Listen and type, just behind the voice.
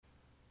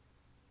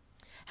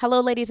Hello,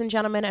 ladies and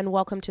gentlemen, and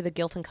welcome to the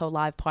Guilt & Co.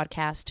 Live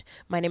podcast.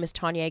 My name is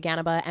Tanya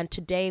Aganaba, and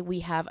today we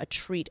have a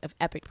treat of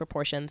epic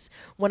proportions.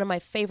 One of my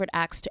favorite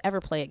acts to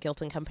ever play at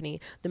Guilt & Company,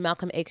 the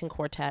Malcolm Aiken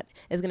Quartet,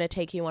 is going to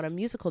take you on a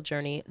musical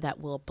journey that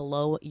will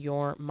blow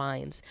your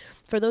minds.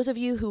 For those of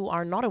you who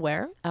are not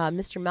aware,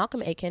 Mr.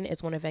 Malcolm Aiken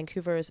is one of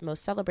Vancouver's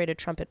most celebrated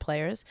trumpet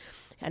players,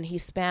 and he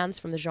spans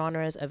from the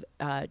genres of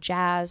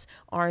jazz,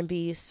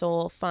 R&B,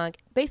 soul, funk,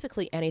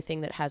 basically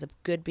anything that has a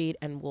good beat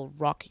and will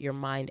rock your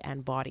mind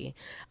and body.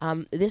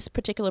 This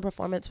particular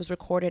performance was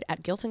recorded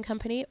at Guilt &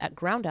 Company at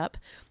Ground Up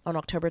on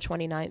October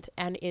 29th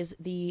and is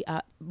the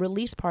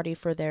release party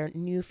for their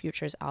New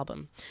Futures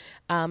album.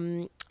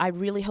 I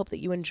really hope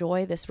that you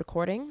enjoy this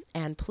recording,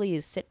 and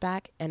please sit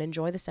back and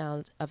enjoy the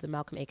sounds of the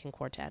Malcolm Aiken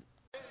Quartet.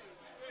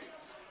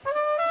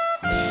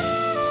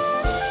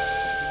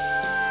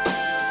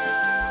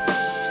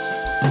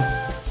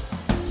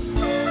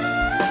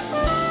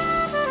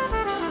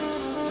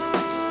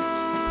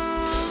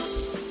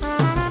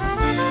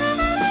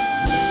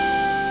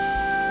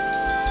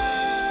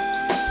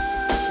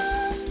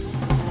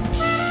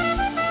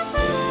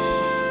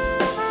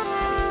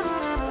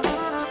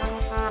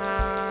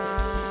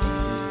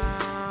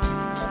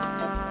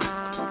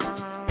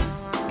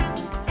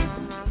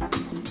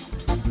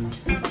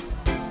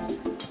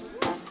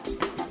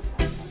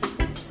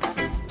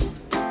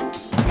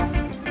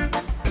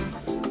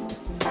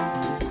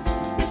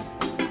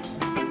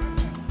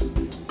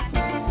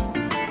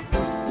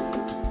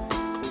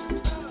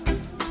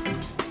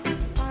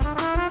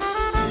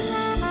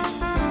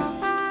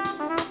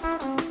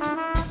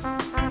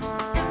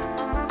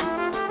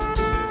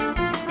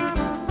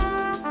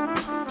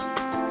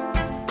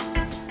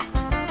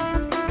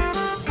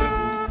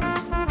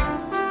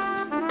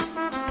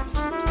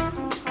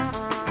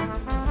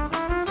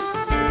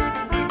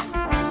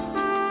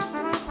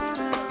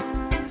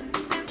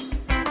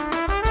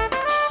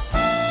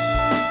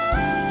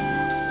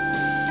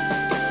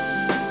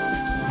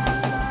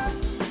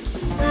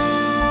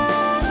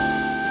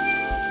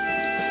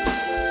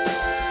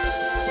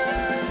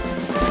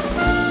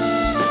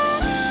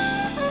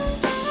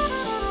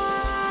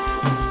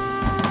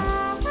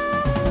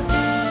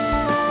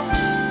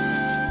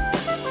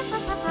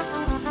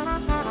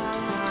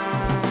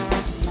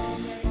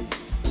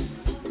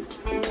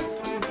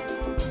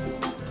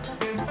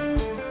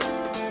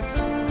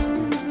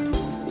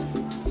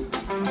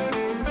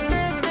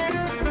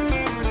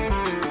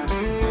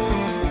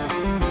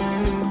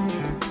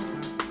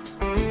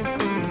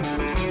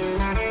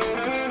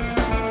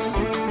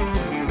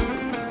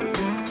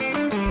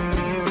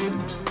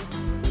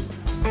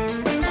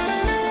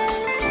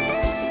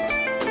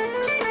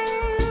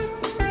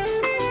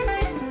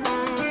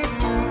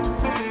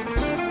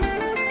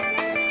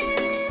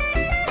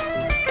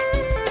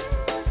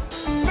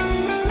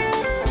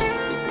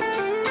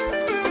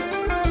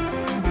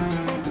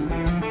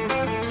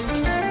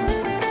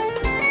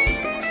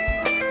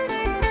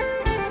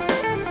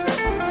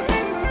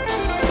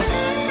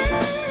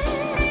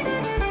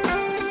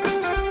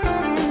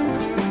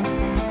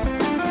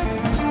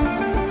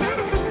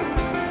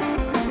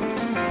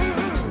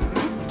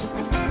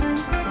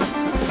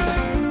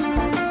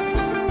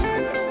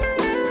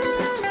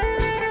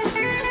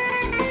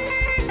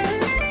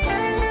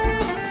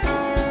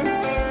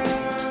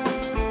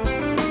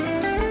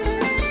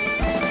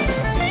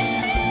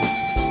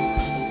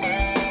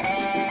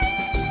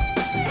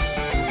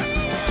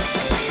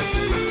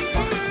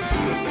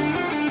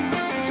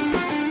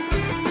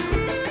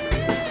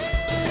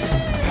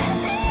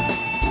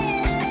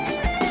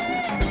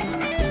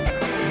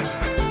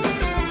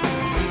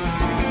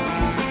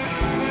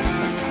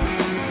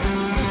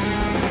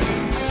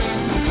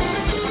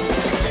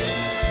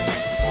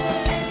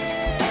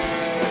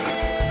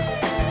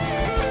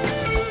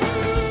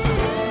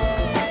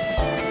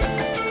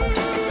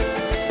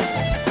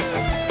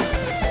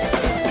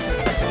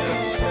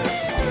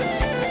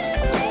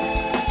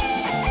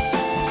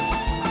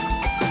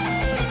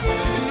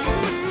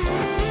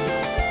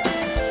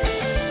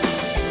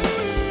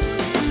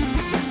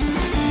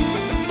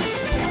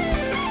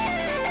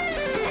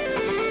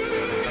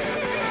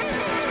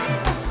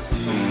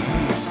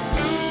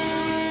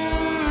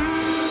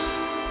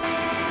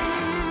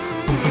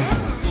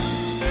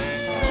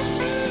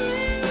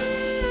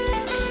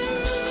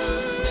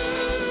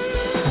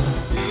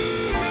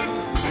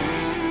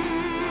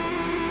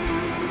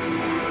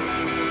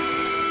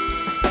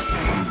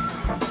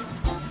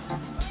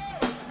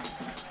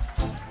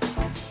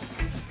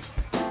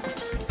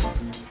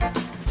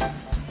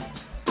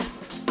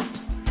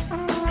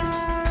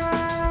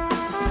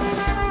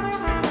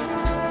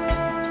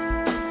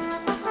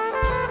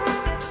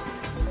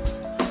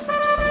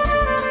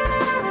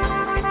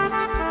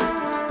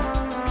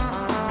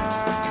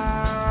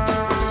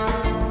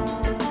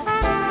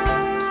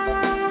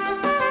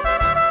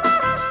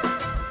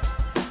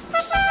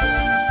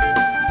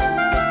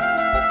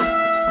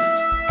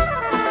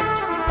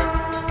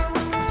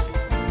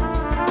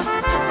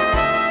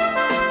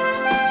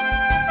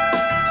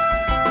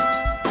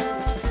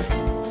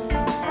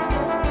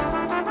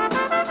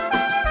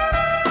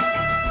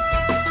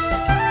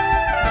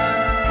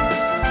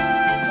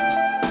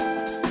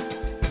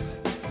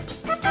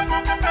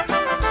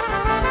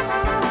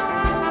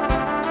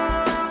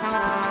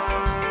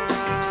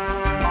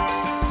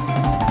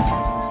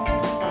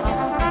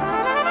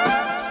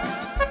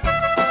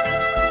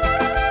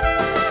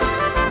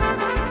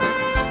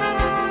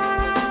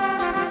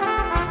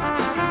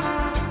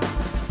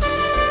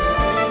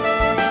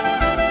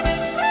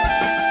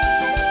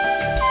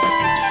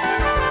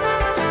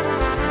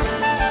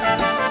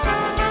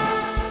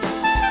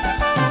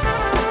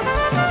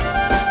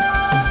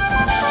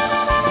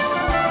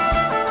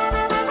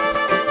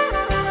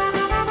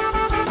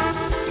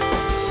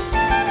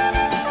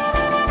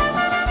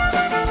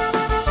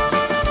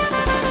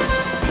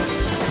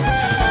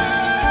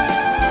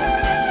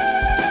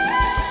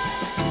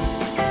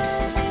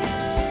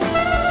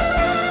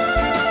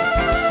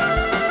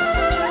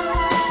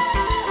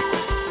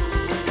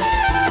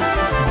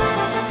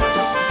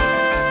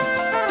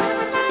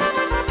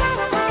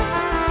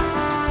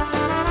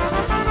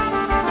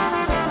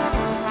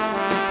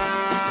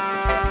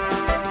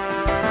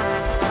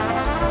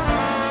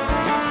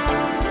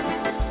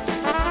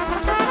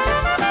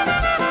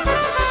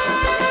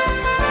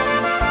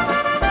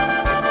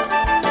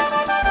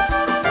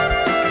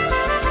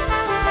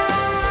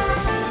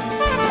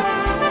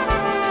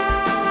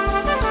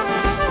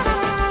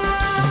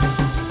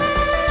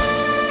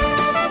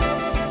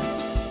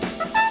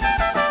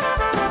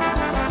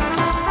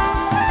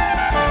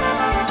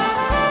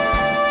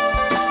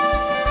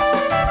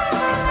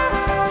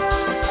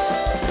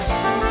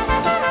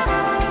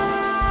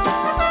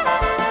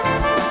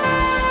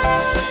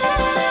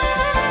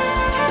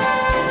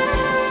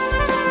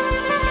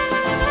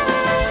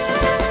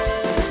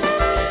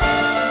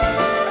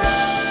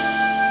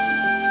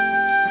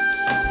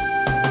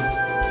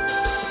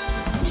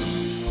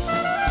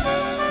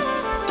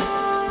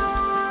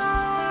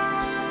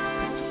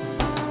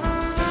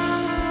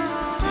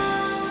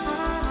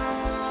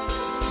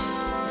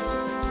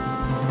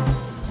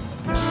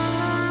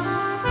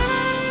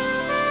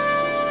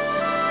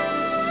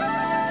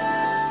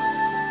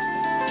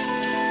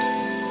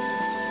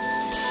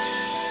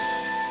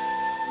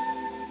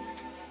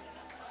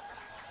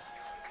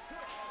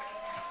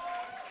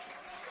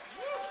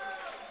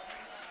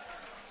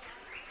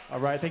 All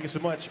right, thank you so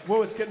much.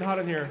 Whoa, it's getting hot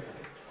in here.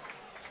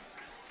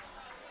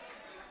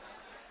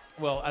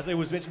 Well, as I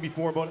was mentioned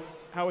before about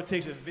how it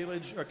takes a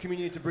village or a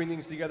community to bring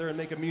things together and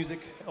make a music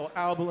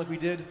album like we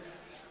did,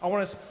 I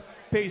want to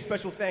pay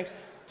special thanks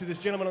to this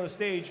gentleman on the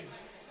stage.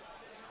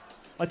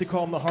 I like to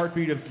call him the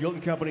heartbeat of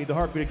Gilton Company, the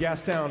heartbeat of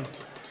Gastown.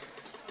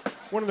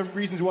 One of the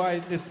reasons why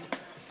this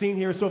scene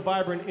here is so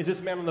vibrant is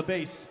this man on the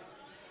bass.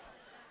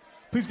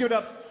 Please give it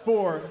up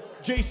for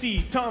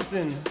J.C.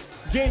 Thompson,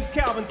 James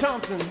Calvin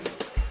Thompson.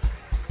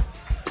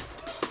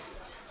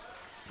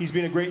 He's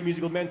been a great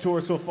musical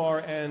mentor so far,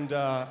 and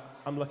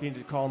I'm lucky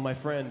to call him my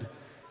friend.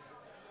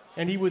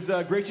 And he was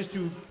gracious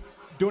to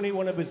donate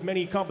one of his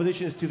many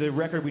compositions to the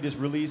record we just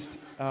released.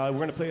 We're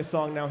going to play a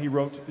song now he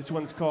wrote. This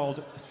one's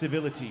called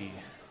Civility.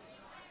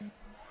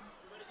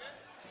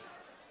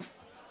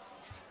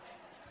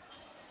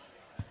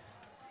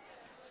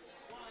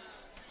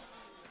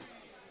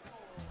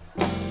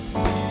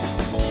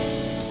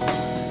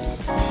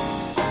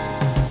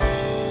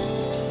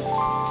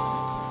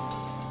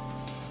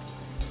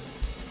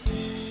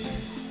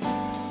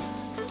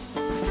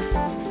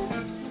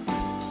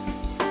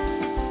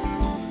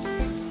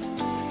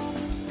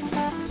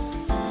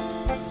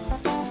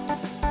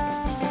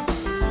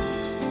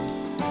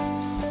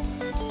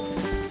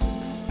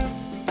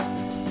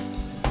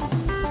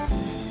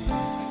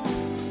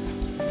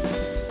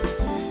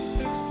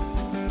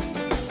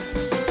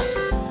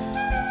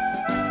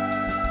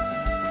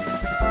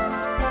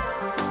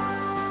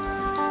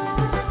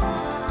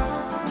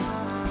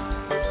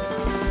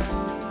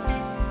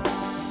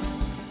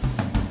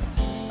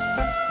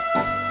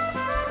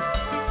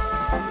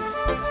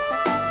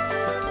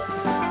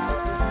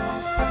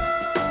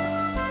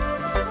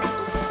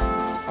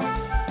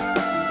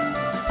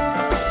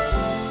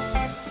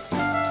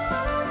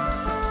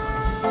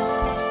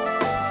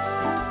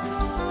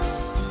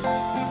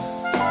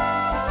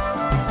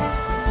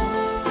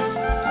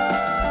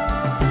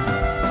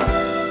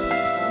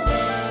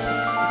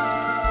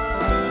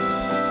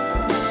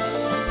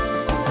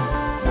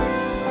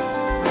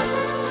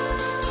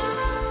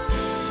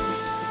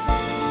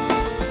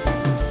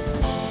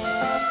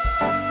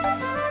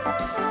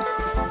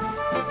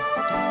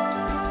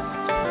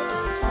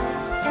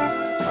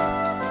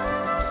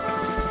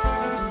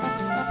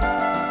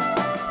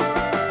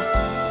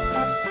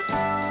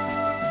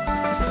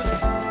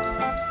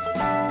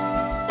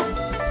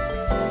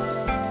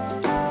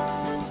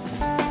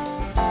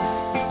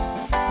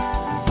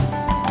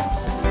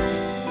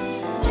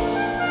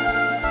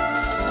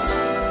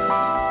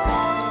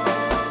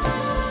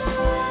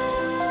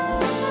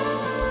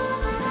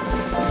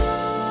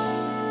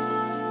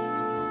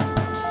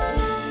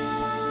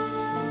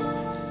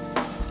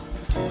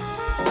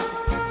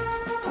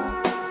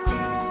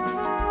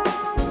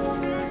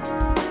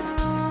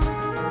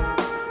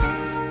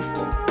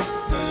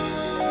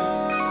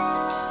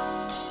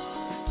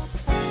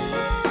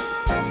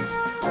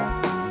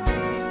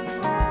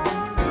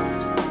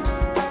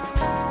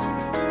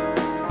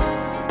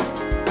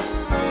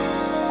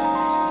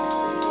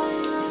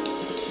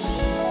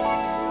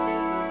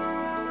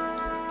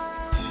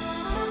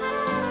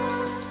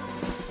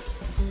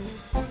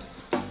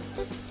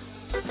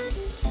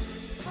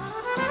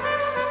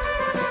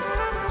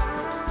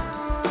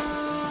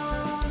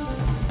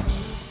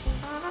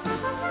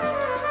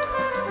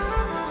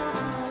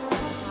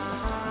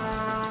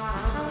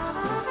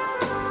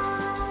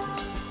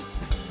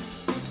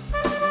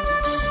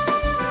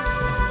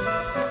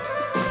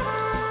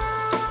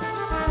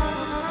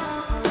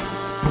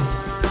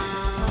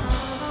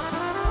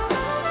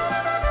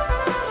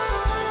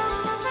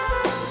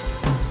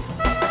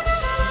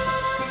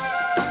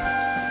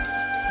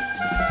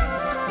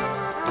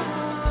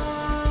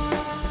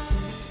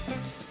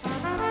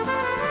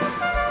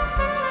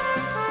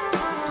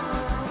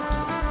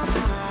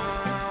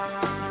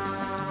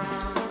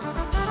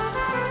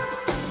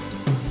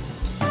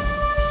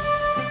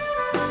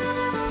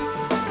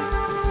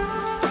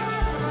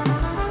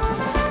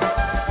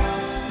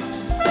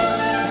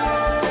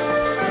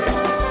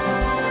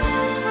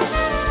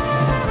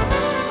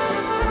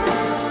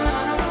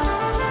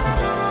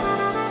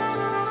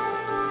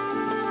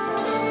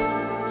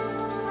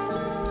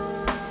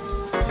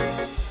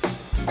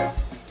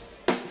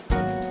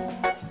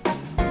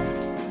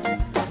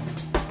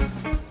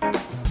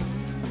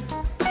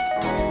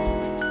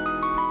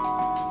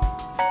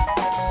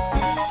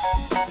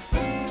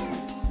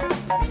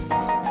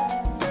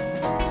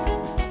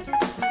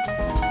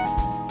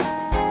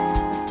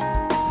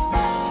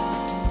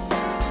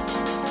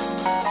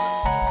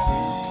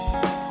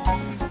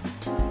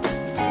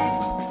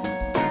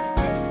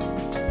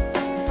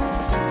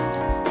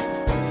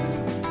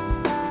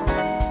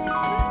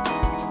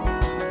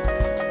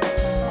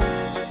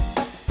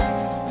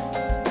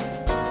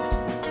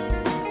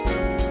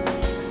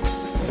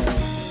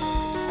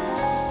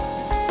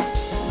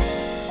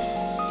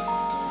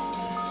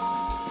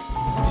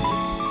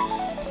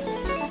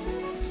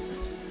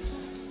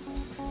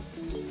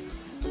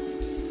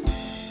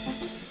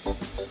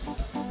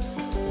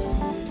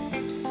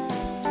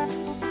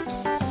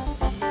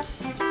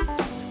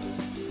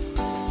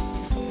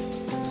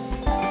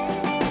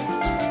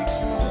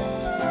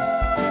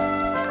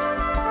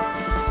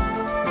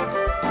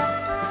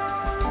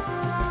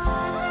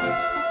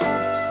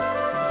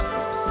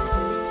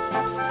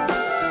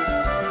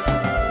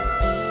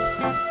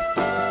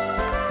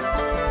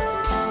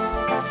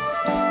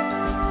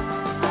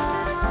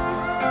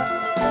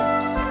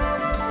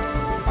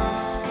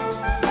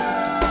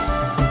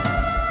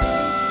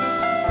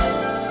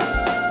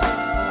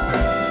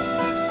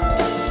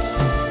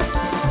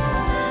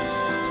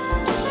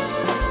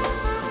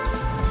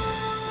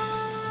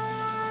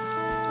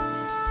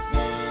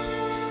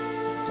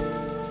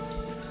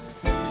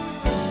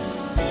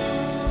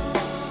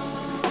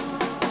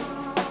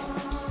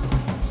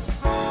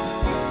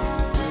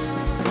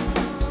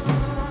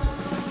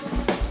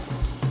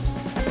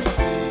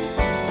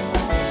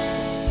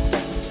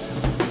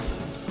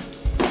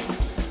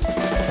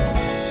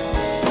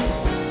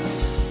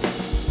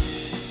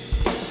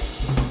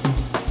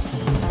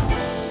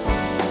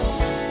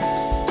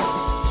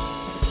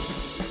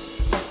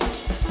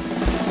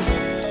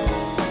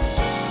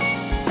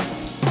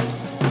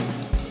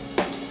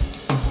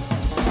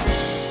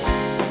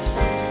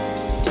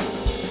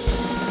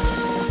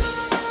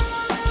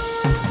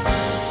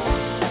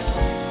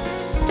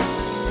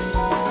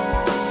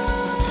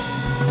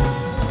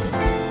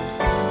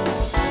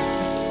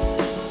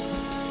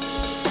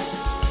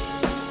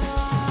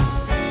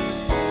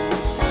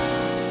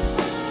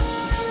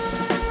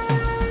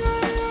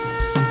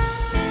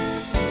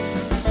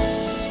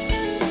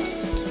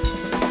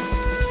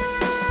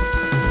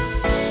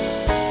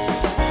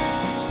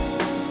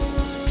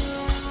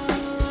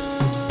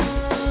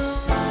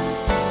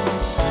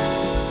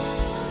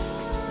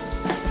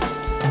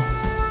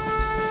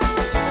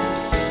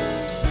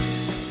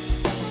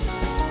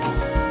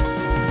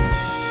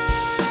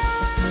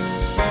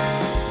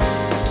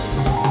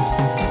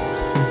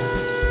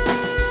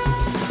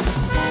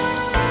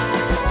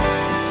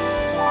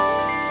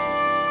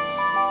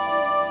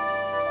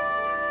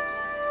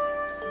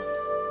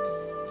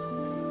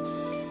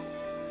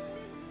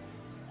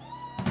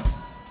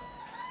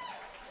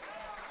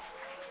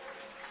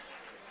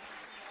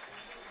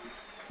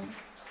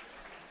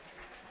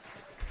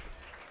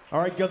 All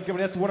right, Guilty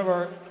Company, that's one of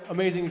our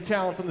amazing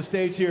talents on the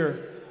stage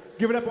here.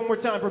 Give it up one more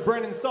time for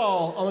Brendan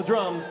Saul on the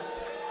drums.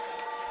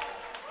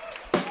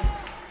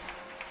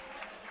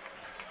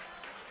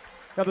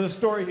 Now, there's a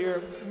story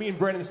here. Me and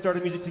Brendan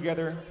started music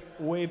together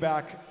way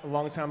back a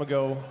long time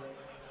ago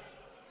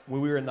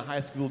when we were in the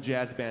high school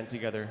jazz band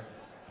together.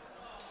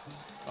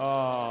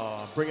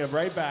 Oh, bringing it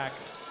right back.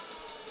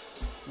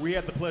 We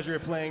had the pleasure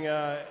of playing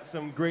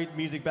some great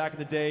music back in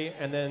the day,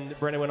 and then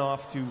Brendan went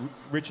off to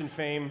riches and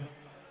fame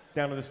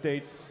down to the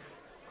States,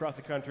 across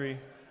the country.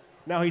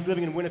 Now he's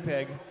living in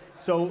Winnipeg.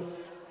 So,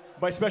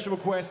 by special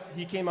request,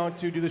 he came out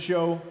to do the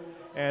show,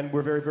 and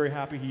we're very, very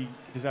happy he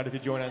decided to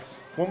join us.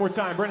 One more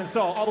time, Brendan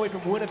Saul, all the way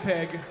from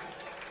Winnipeg.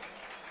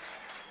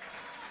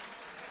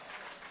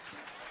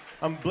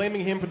 I'm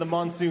blaming him for the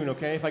monsoon,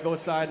 okay? If I go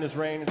outside and there's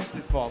rain, it's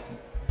his fault.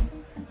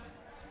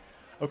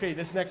 Okay,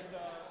 this next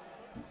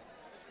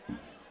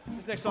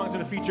song is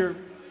going to feature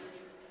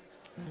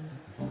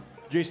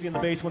JC on the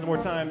bass one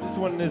more time. This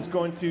one is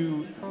going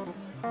to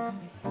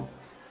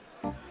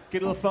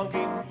get a little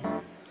funky.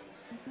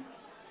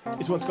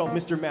 This one's called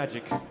Mr.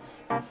 Magic.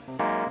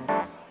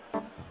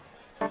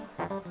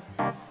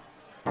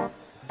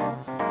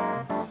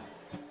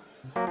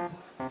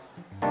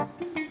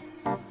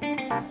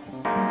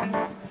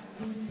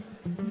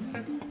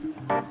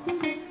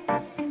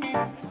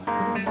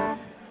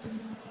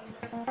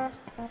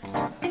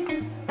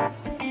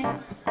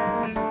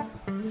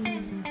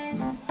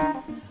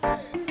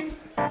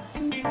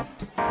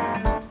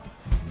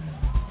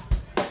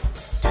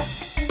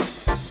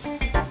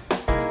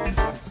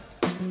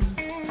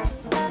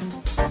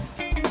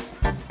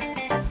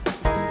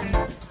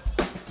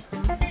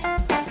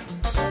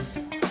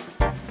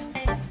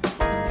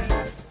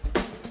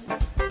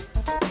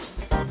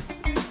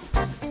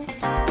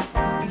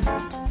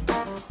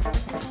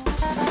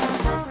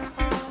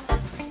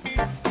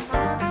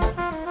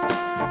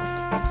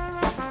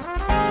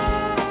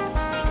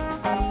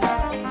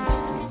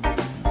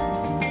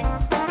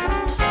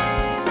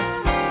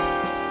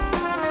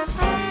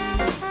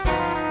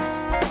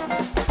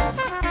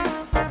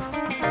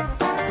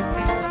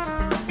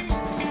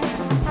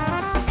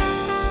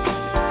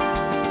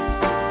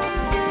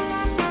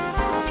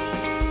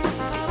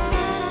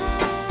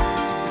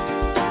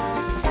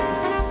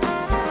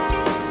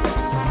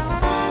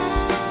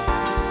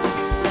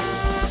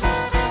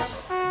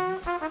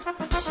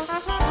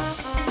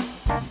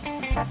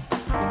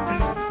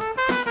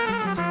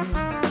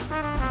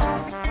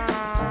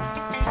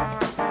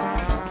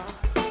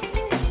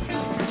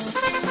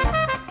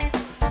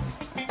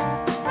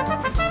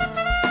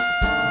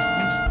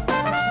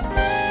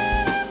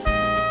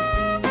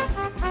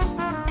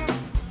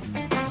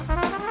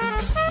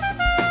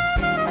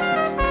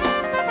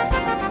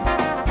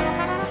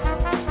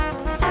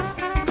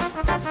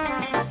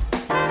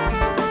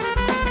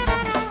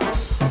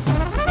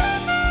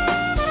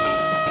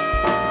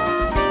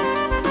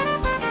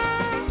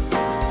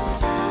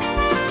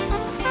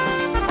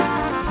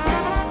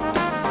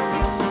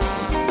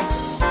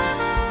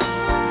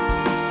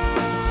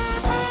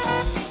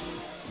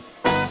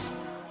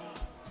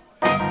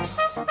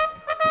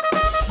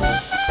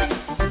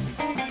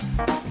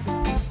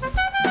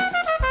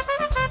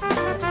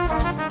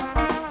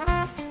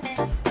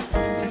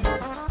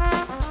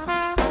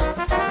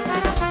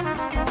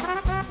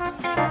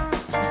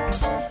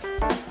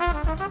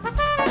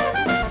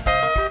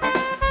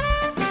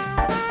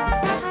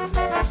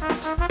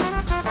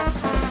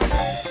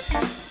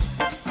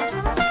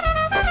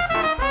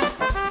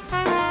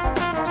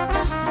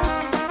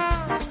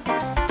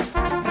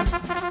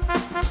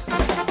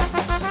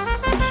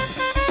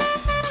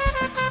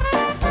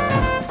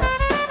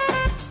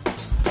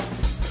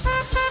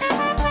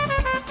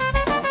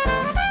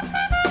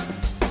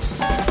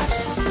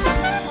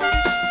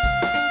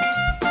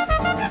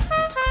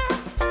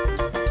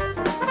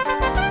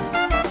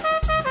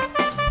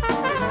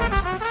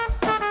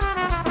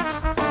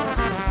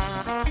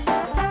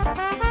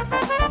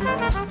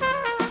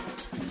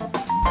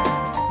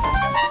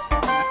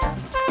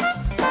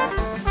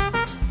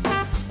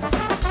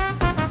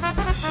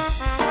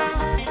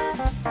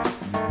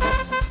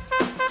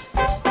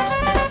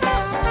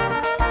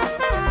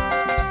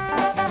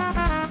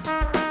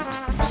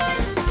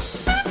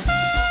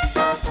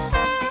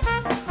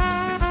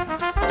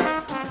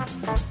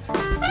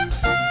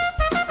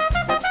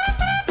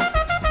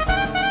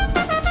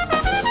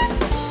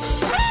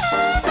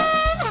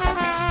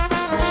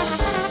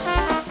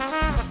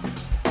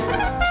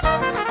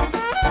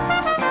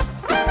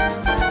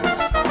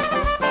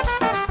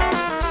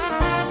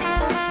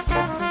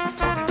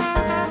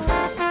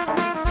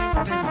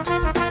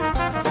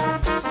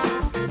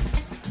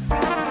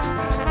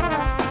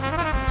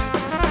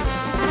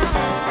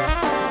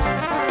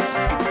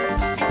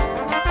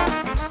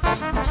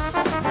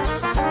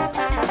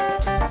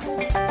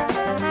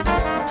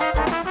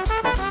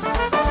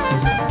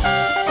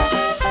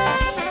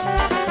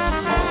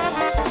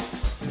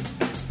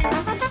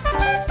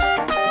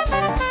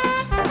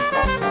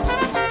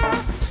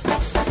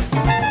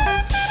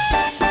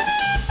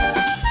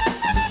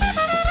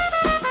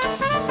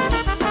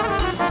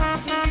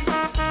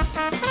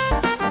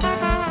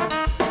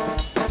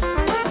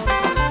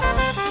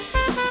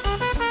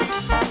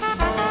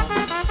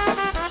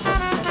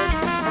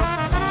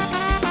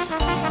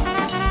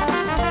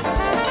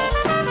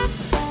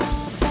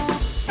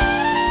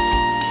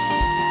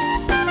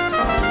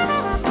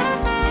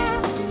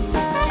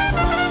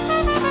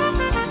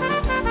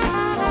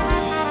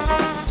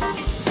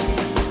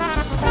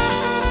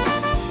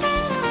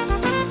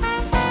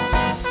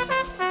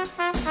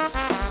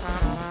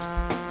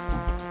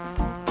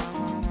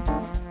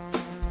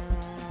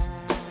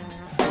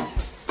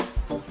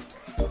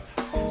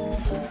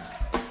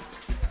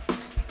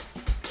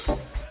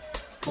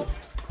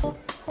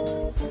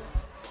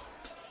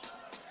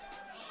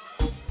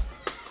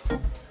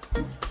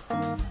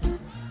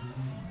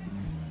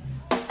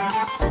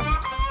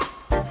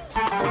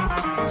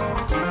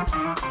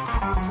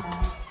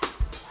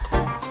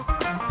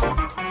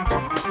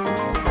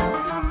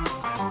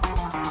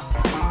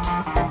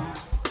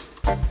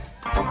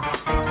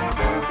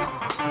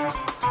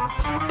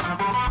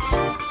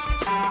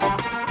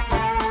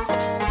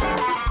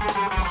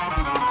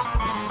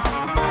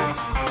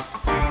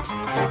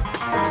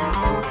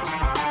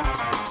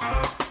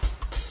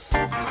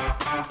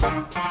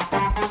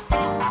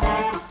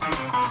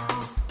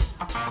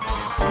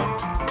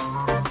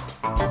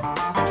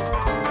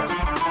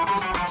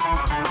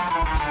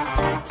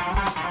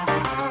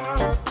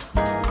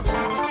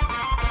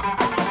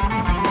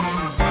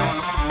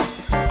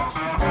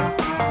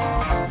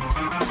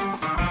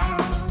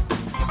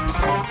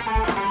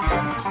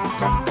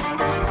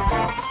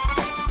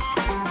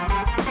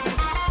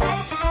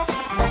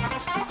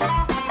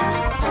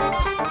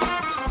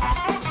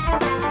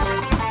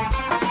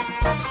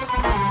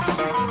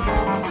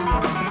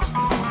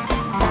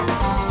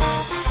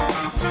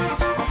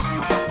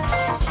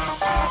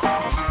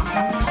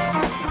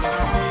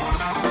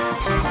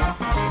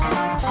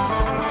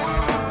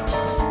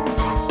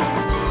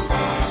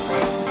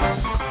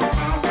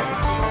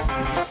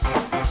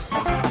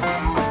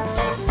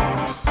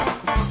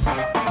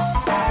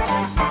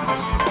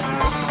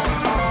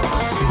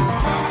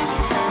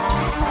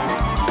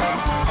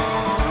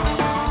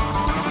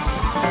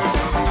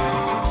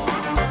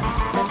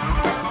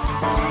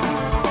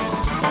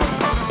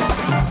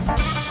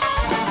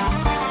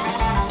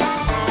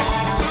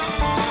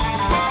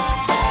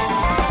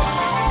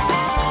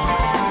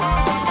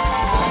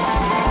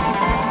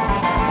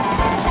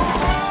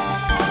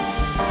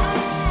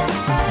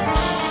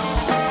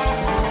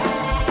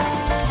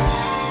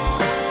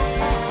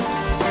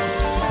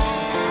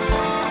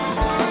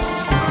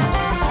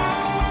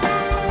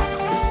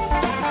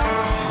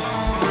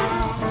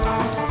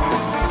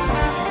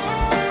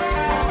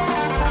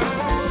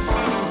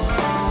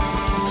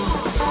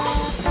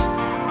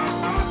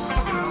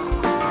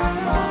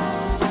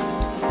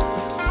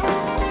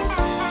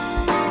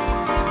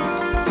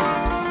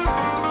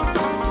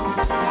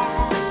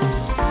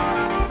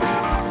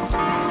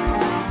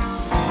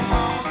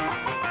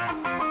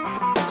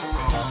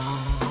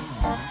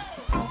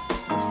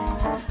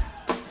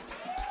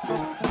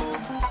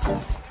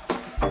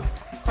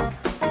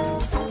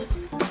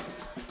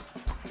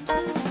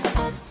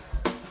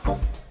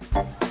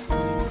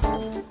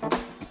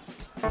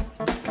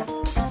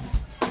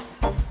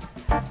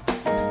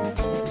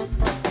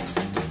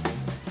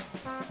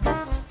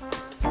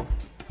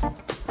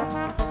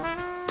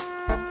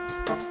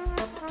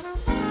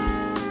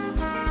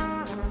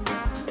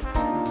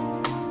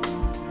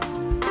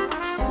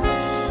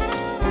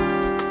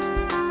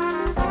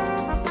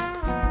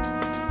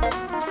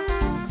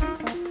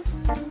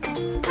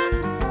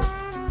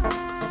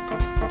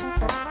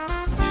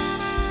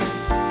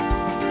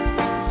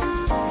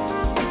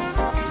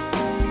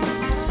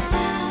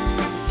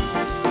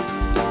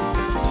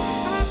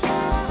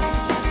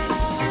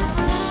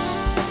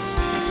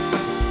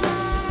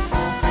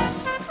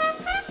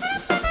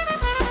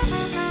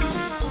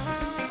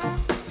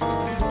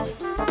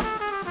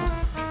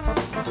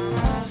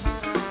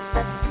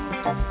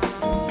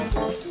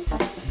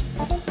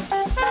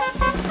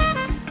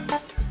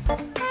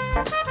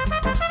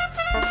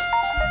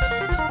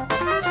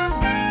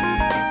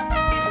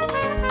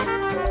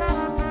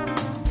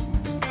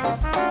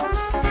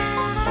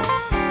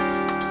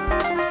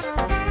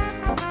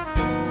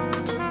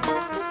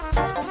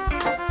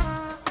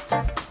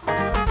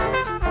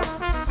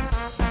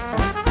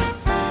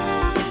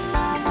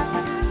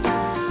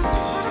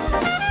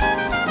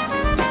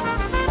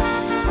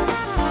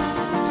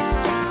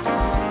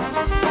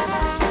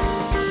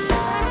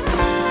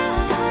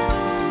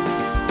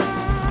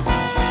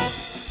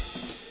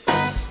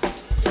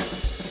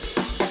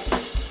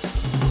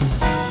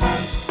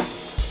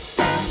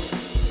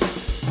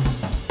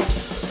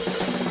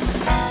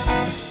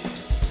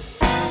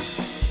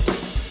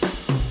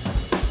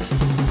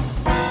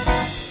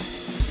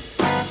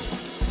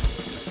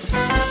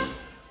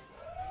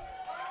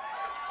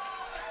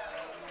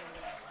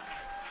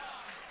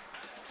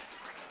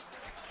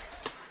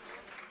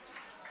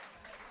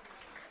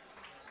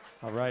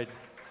 All right.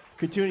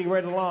 Continuing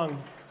right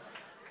along,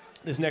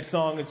 this next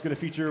song is going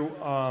to feature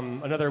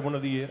another one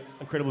of the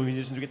incredible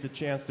musicians we get the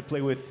chance to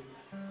play with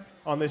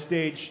on this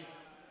stage.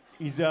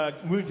 He's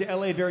moving to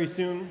LA very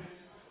soon.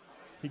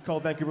 He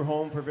called Vancouver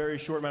home for a very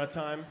short amount of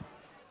time,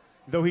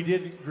 though he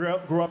did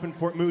grow up in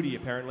Port Moody,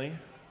 apparently.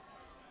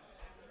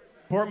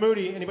 Port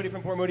Moody, anybody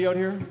from Port Moody out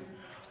here?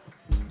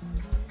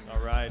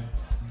 All right.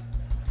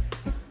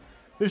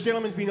 This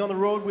gentleman's been on the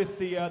road with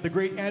the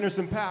great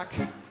Anderson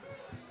 .Paak.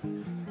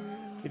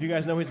 If you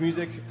guys know his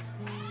music.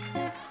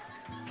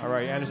 All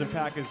right, Anderson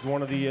 .Paak is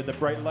one of the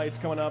bright lights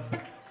coming up.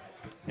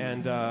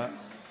 And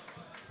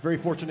very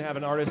fortunate to have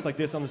an artist like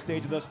this on the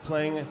stage with us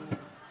playing,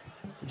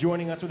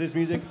 joining us with his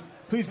music.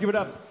 Please give it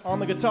up on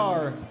the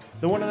guitar,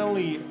 the one and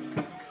only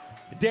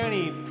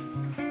Danny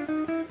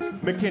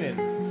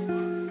McKinnon.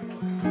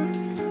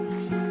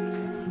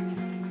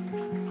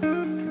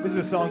 This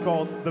is a song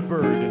called The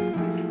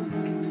Bird.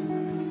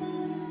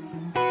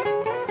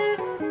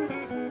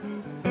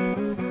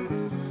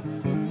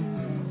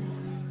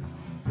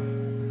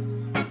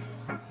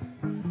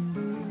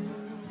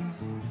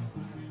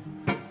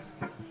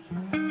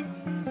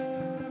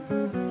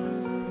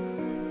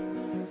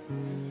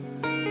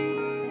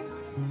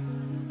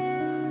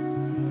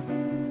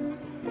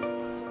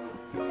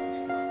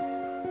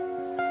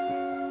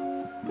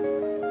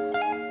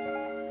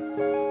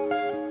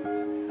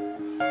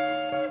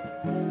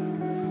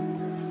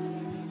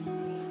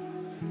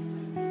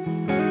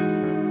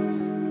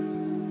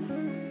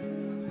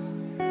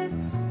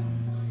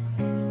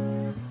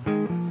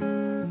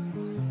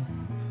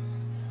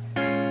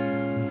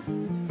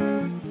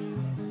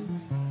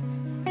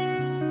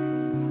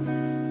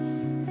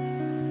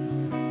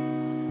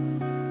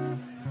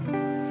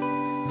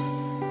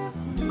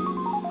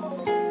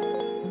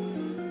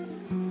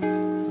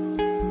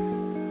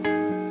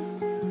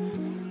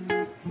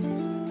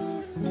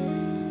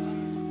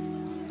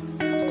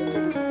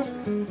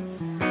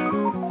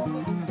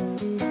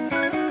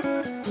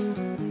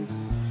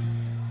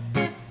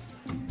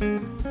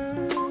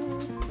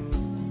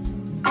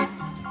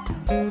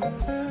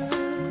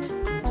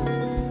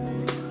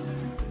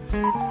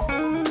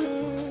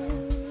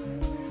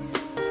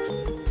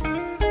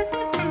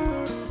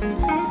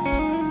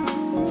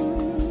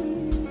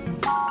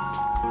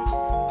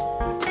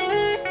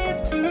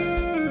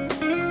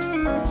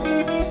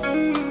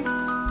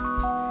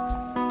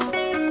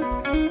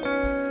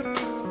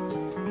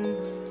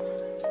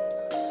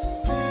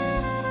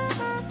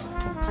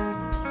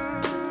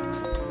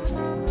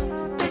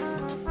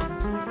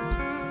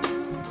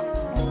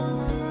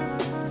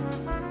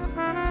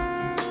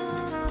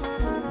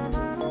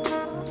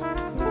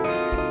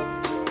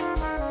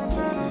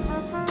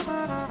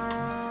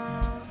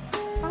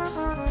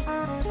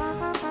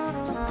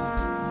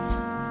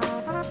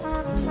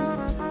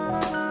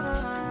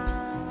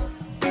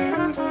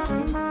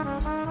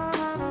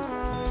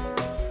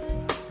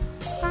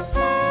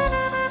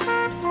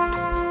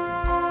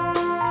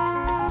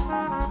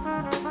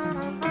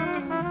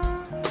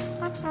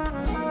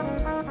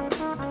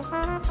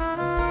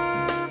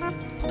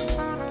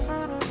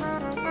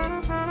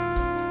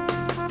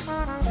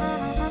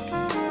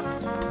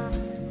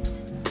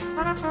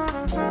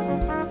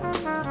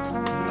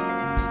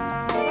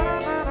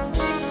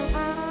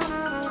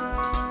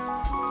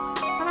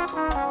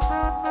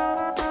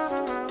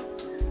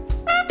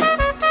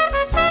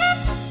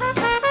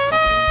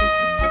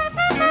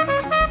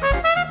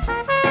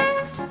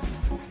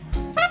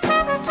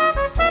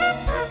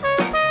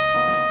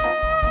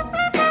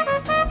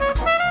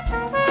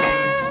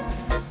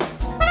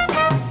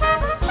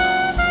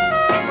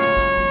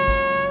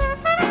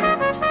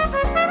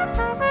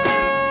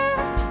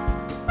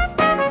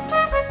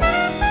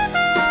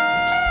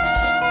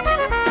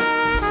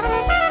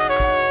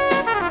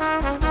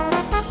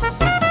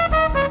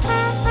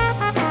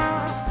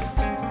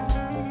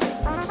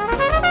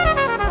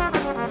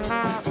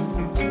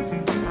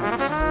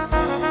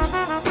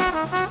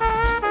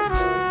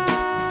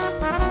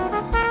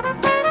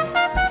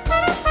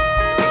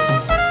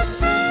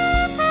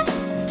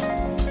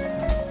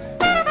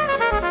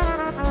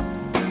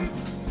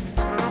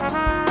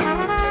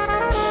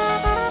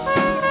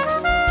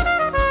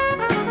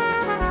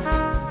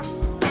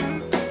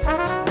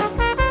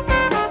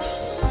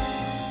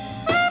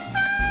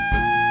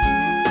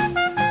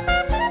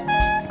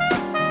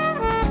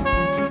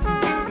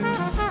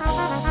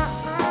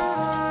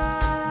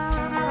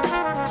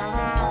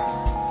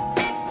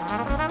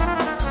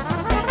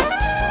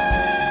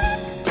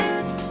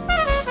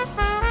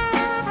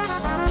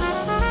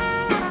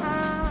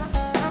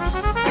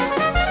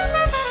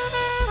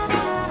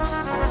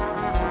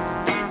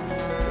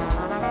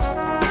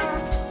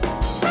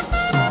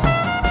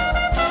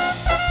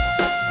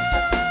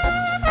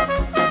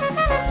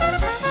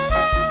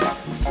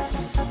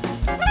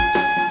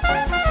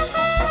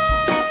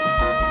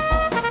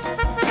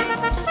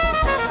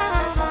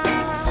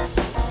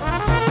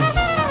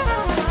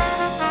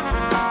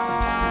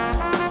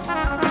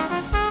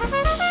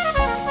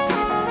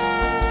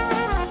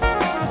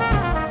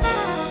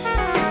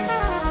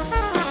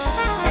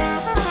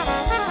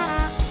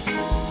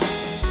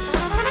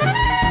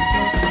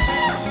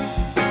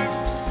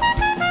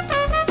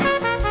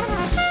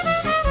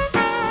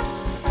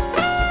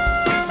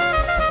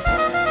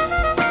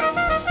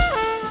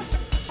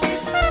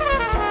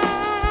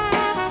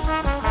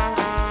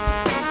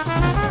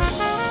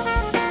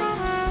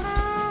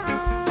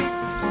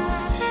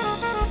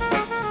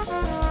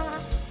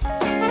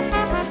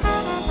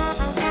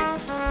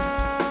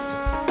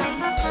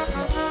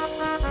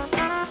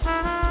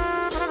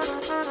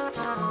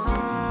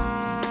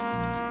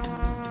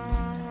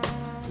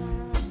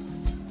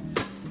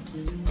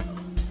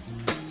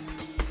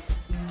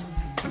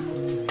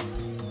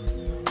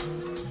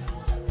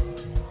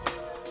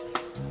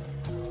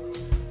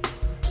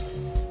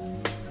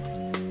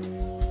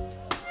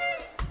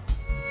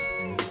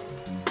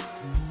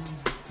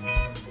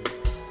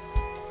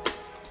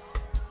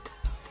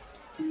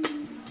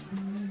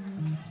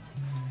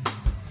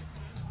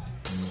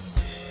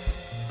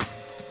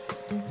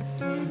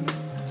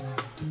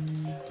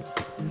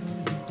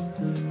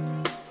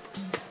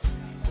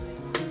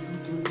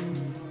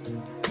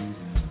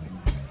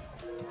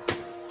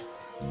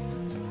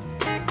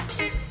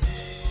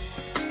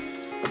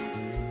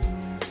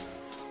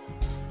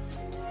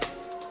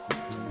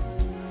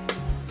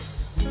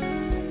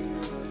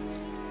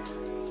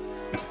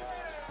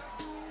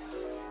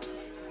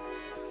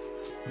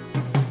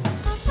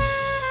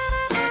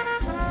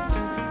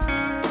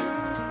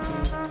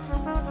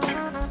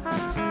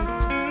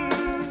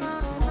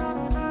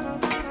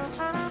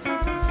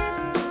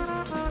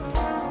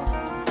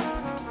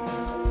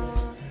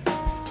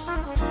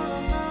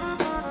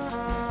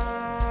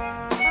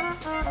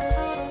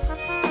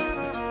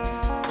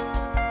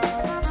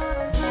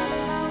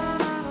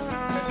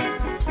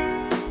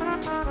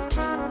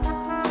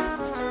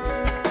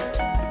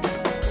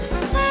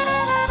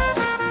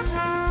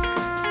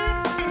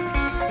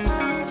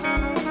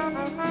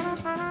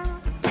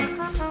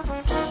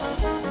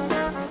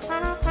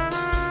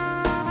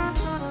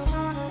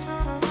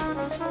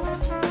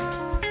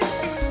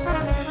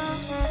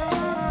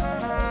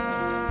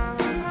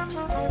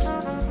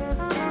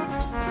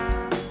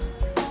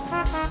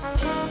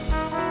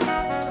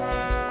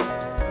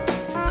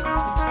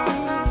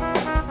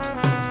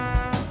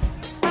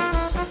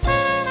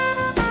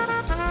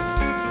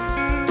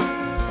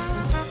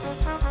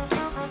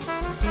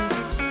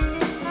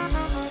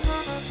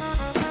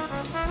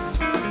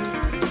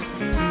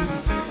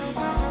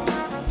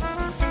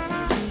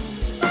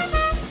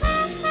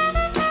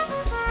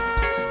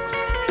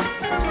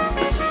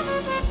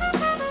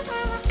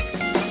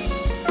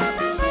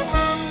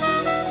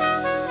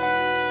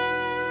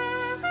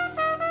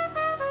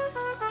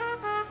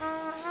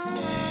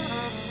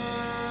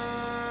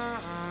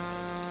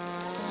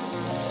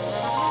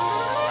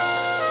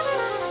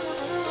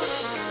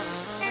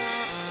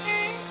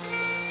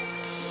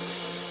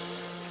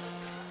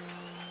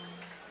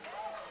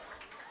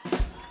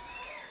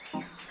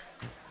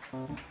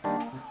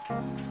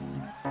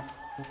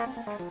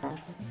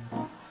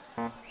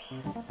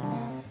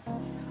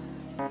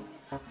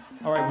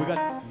 All right,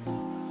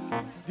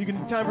 we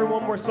got time for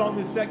one more song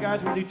this set,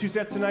 guys. We're gonna do 2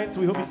 sets tonight, so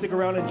we hope you stick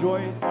around and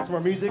enjoy lots more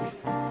music.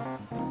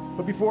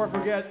 But before I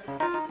forget,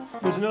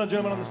 there's another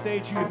gentleman on the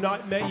stage who you have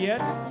not met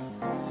yet.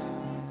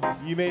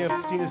 You may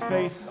have seen his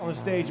face on the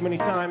stage many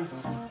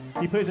times.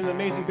 He plays in an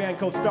amazing band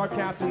called Star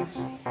Captains.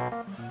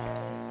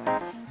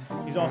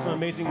 He's also an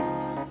amazing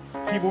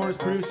keyboardist,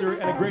 producer,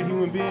 and a great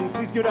human being.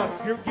 Please give it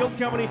up, your Guild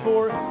Company,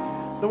 for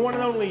the one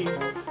and only,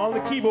 on the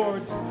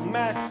keyboards,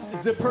 Max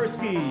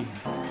Zipursky.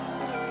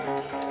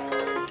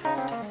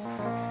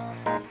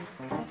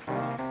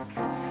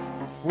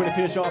 We're going to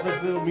finish off this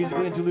little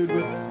musical interlude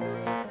with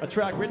a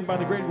track written by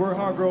the great Roy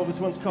Hargrove. This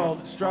one's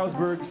called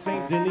Strasbourg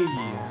Saint Denis.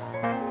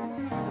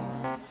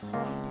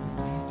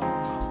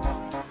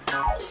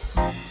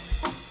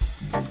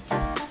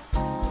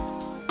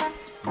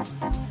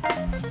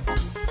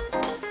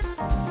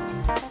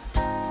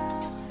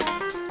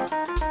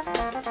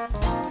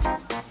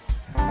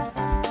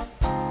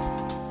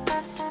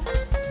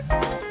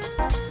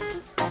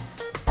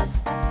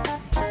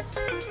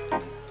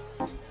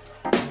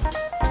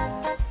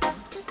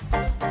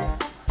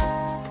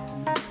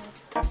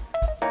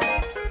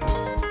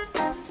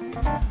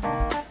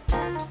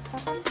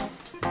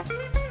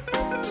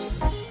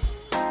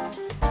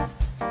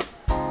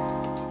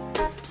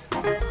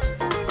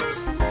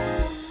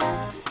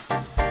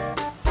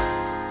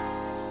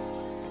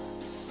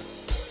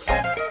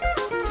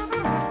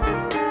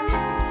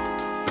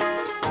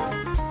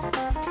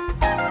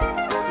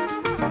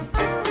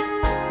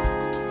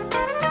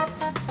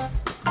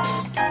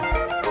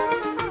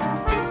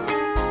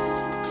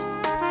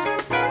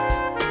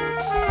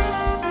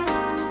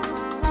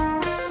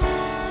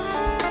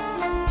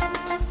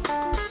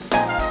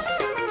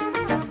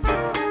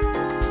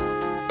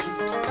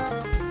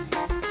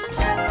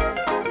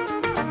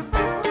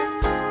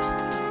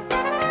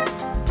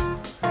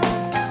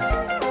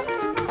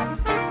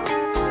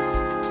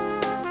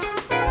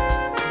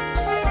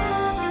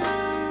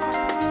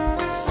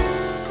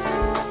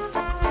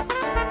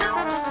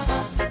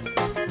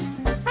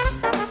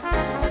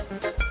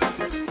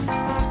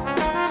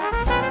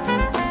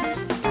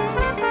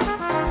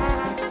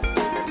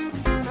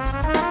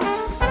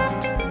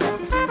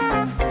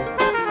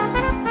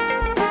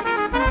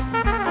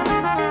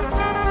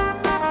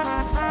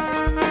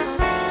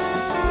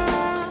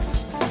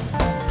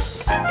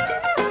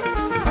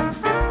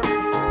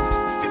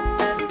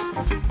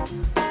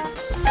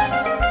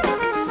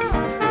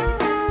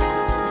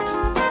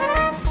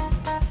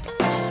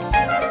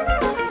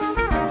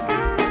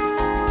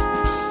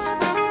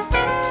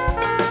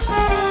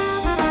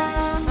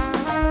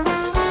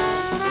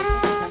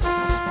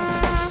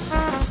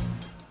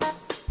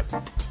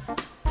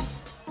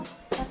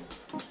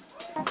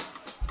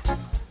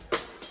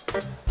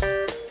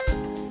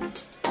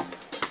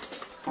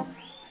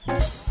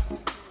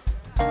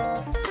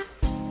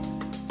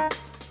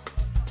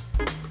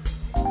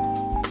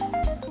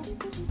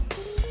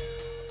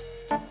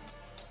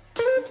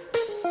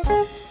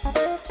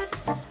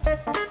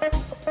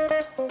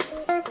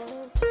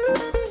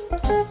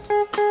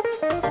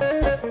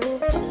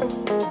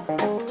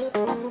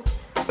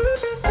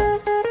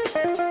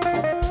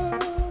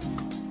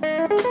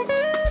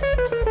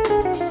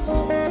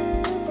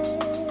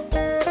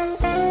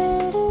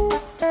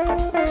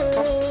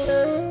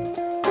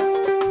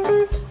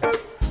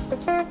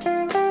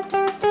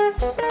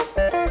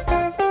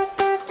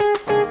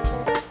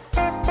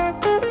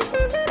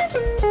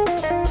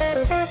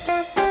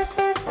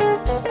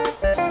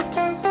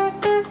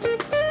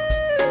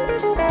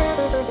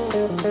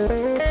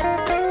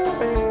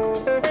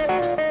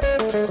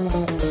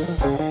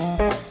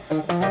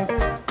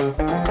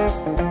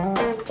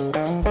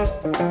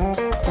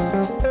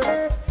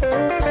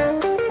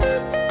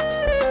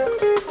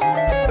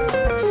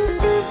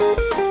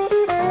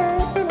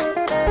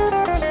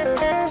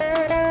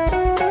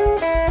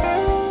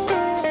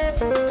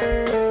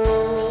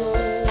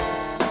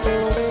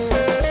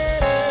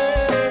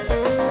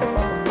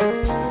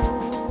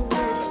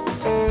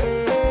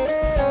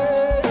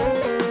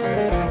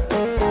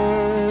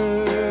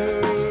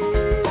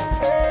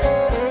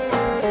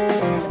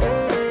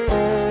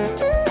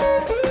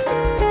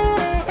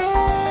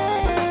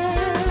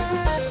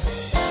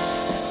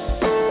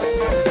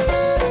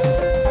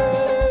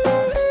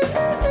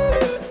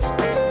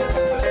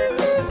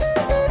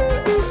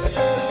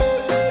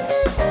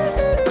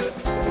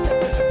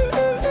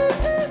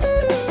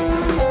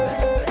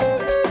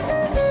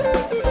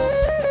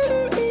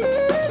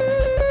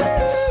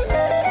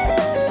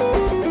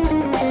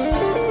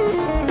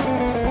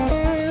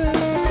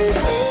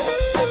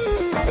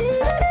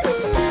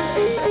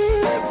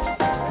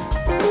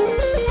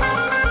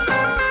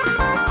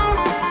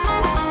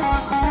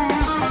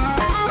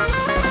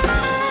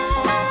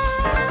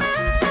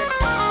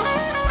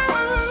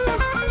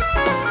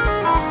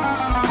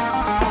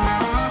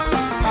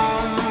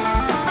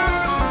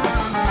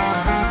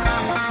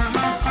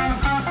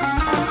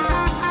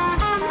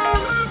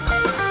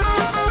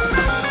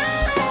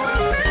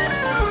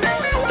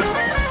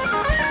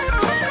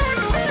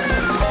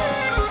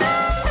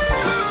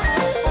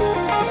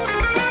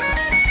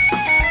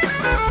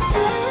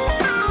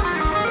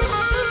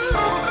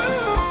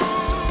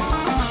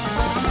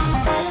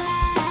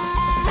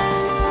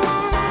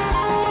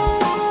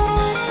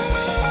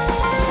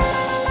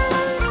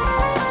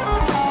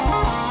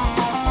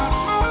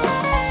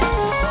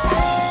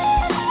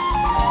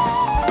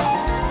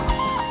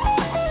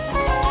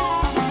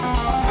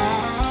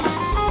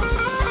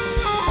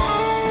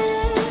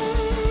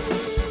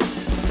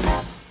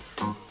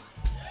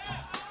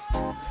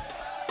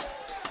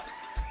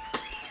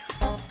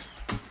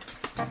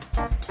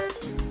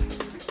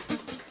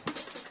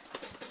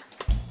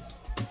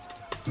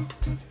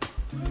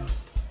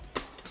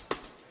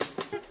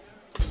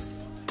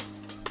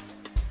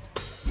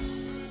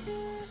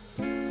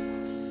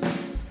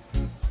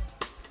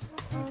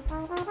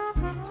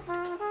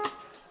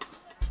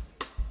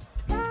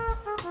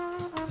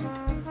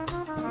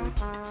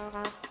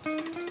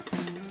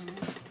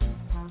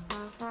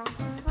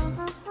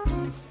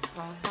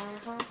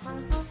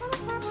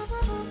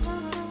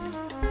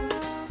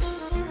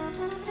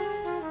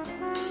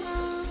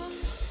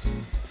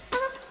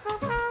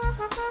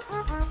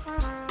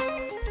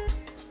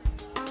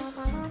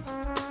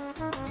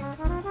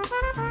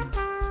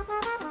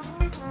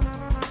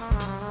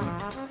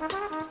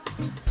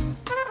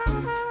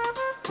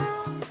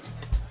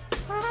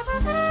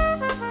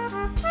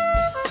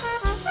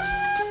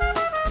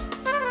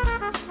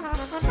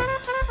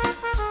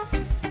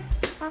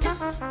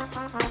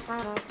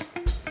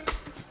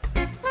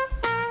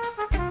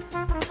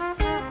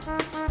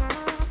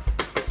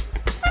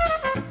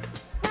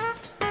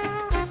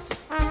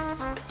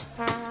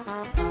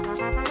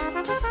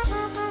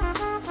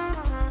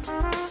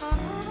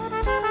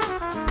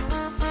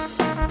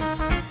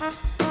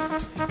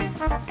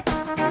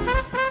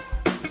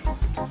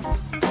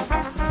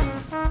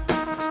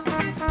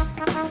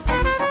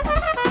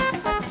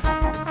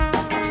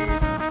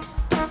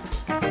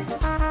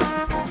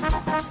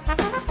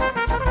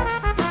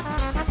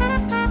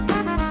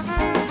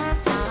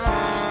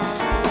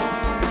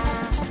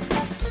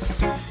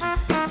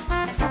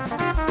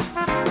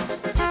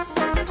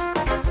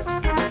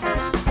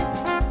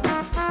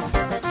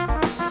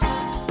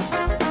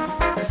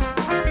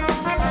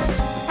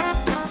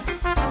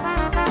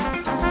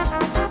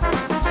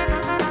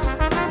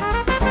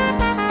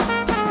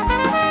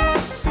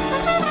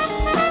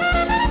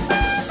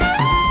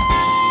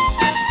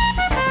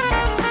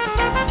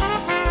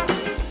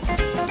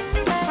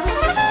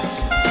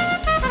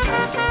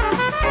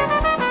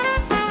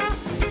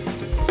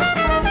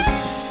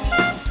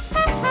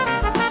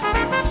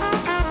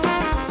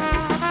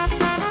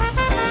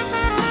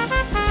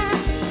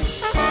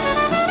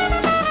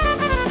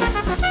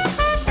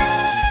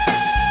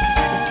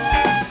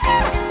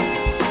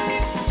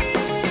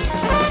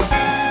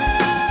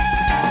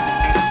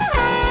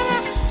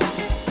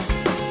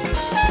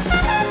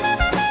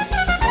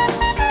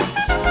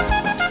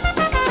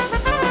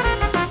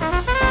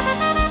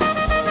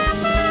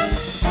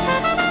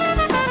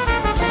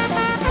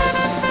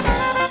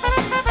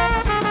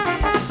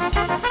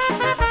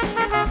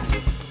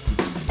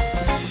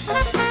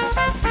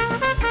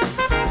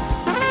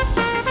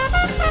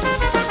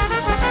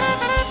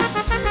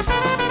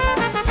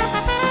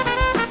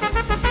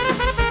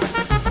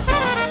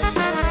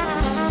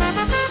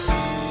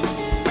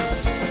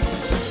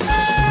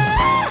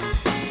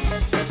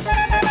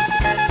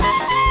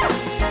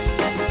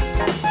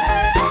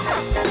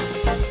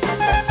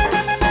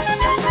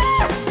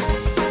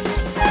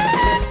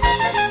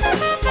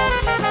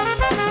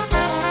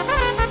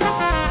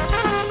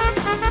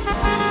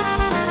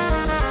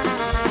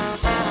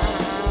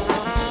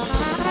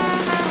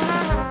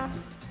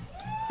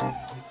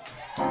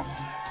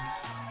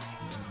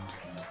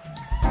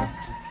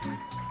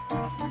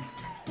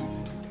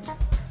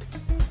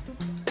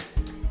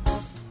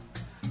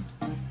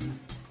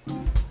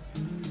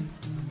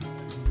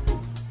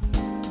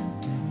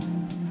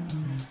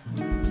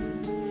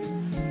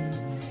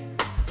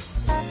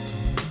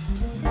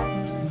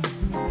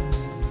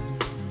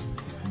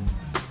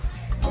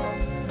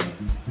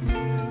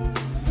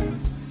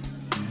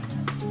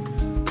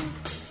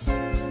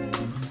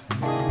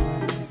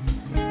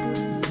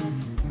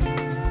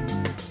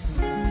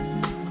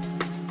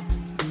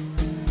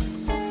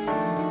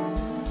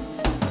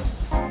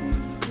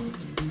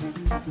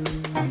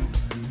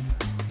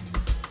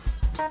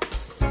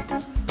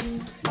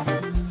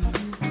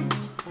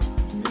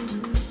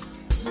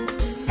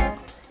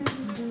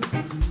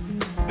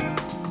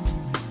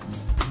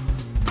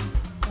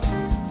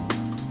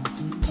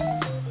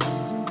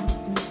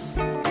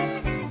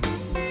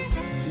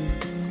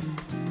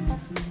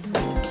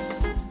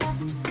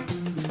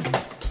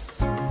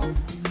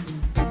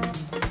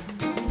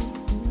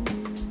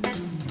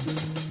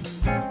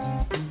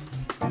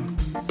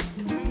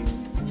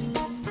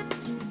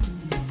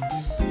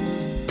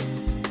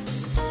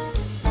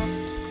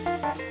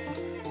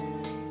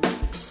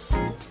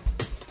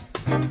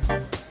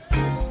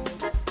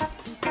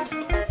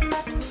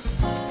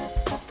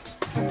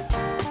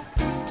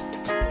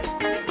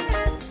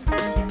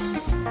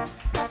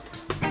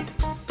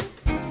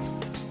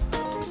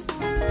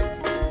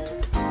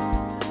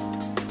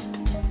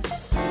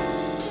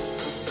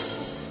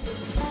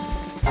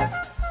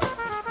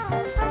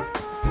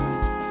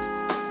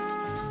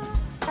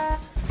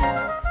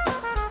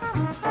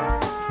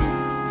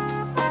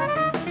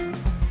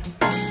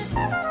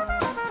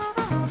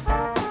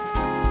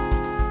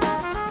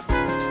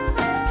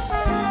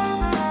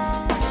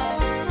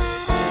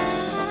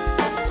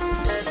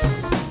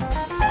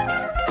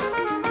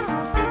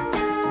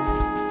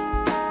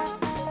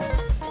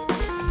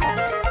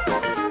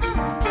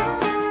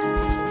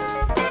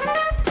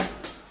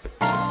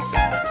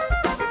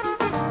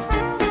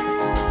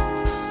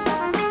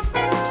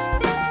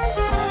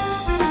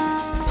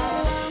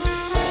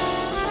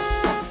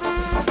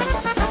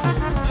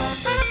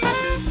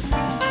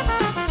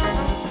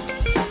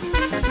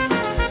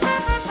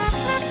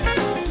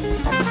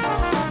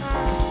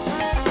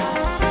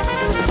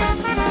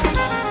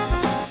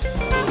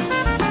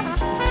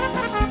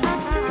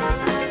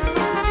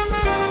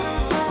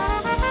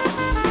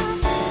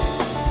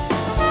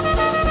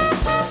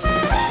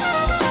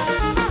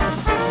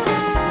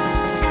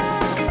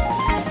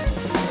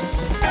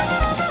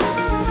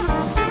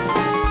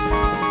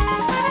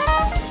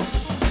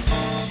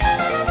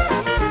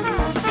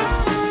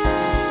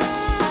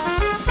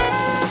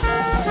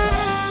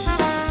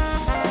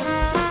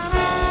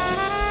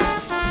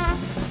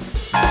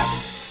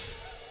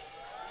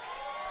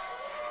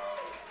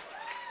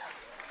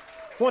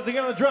 Once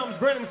again on the drums,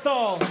 Brennan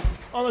Saul.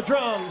 On the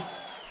drums,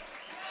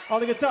 on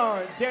the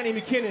guitar, Danny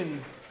McKinnon.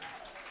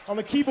 On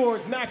the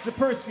keyboards, Max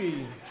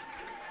Sapersky.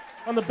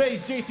 On the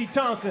bass, J.C.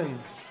 Thompson.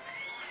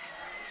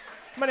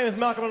 My name is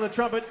Malcolm on the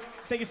trumpet.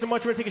 Thank you so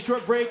much. We're going to take a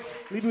short break.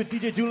 Leave you with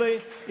DJ Dule.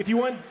 If you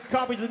want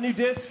copies of the new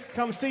disc,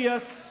 come see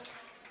us.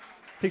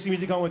 Take some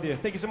music home with you.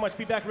 Thank you so much.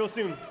 Be back real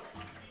soon.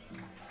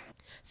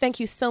 Thank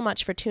you so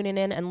much for tuning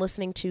in and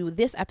listening to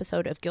this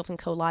episode of Guilt &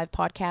 Co. Live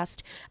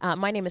podcast.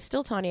 My name is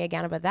still Tanya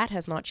Aganaba. That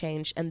has not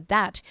changed. And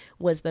that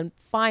was the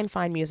fine,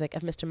 fine music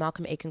of Mr.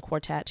 Malcolm Aiken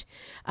Quartet.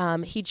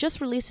 He just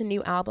released a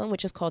new album,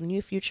 which is called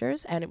New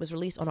Futures, and it was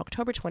released on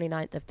October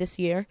 29th of this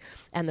year.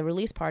 And the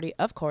release party,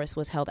 of course,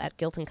 was held at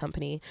Guilt &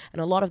 Company.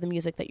 And a lot of the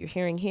music that you're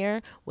hearing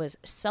here was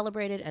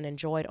celebrated and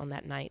enjoyed on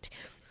that night.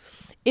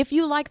 If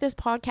you like this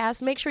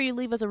podcast, make sure you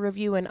leave us a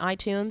review in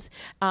iTunes.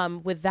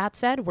 With that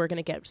said, we're going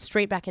to get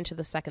straight back into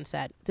the second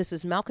set. This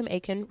is Malcolm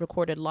Aiken,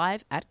 recorded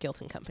live at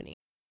Guilt & Company.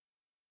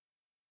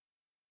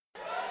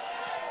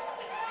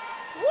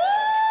 Woo-wee!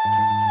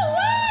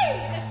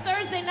 It's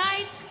Thursday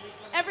night.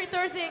 Every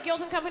Thursday at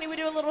Guilt & Company, we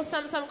do a little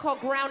something called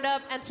Ground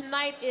Up, and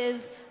tonight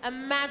is a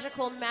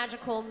magical,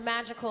 magical,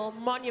 magical,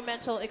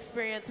 monumental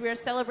experience. We are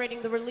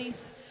celebrating the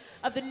release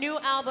of the new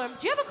album.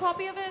 Do you have a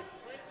copy of it?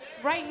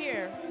 Right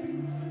here.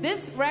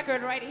 This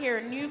record right here,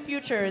 New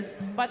Futures,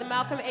 by the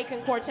Malcolm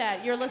Aiken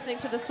Quartet. You're listening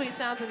to the sweet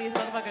sounds of these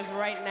motherfuckers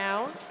right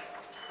now.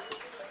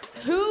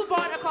 Who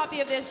bought a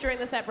copy of this during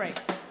the set break?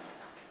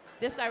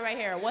 This guy right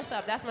here. What's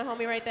up? That's my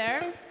homie right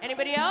there.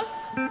 Anybody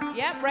else?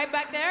 Yep, right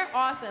back there.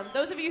 Awesome.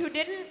 Those of you who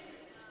didn't,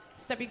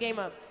 step your game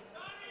up.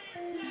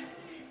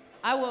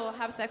 I will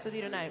have sex with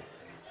you tonight.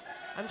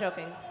 I'm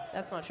joking.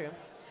 That's not true.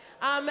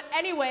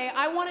 Anyway,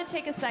 I want to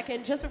take a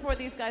second just before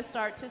these guys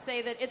start to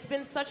say that it's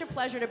been such a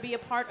pleasure to be a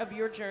part of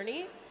your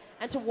journey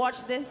and to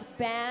watch this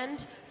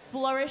band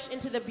flourish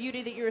into the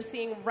beauty that you're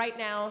seeing right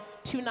now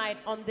tonight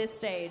on this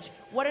stage.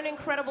 What an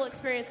incredible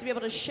experience to be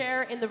able to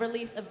share in the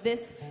release of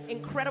this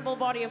incredible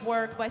body of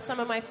work by some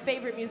of my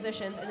favorite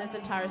musicians in this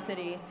entire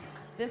city.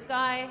 This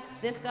guy,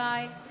 this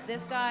guy,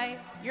 this guy,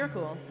 you're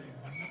cool.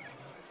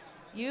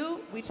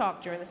 You, we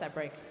talked during the set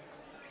break.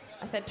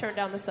 I said turn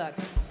down the suck.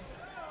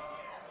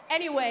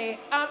 Anyway,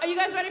 are you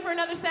guys ready for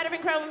another set of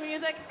incredible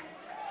music?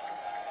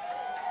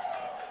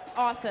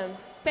 Awesome.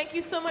 Thank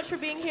you so much for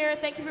being here.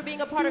 Thank you for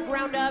being a part of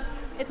Ground Up.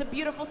 It's a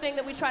beautiful thing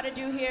that we try to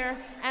do here,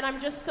 and I'm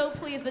just so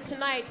pleased that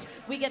tonight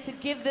we get to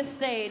give this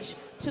stage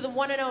to the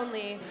one and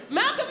only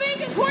Malcolm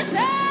Aiken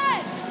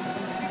Quartet!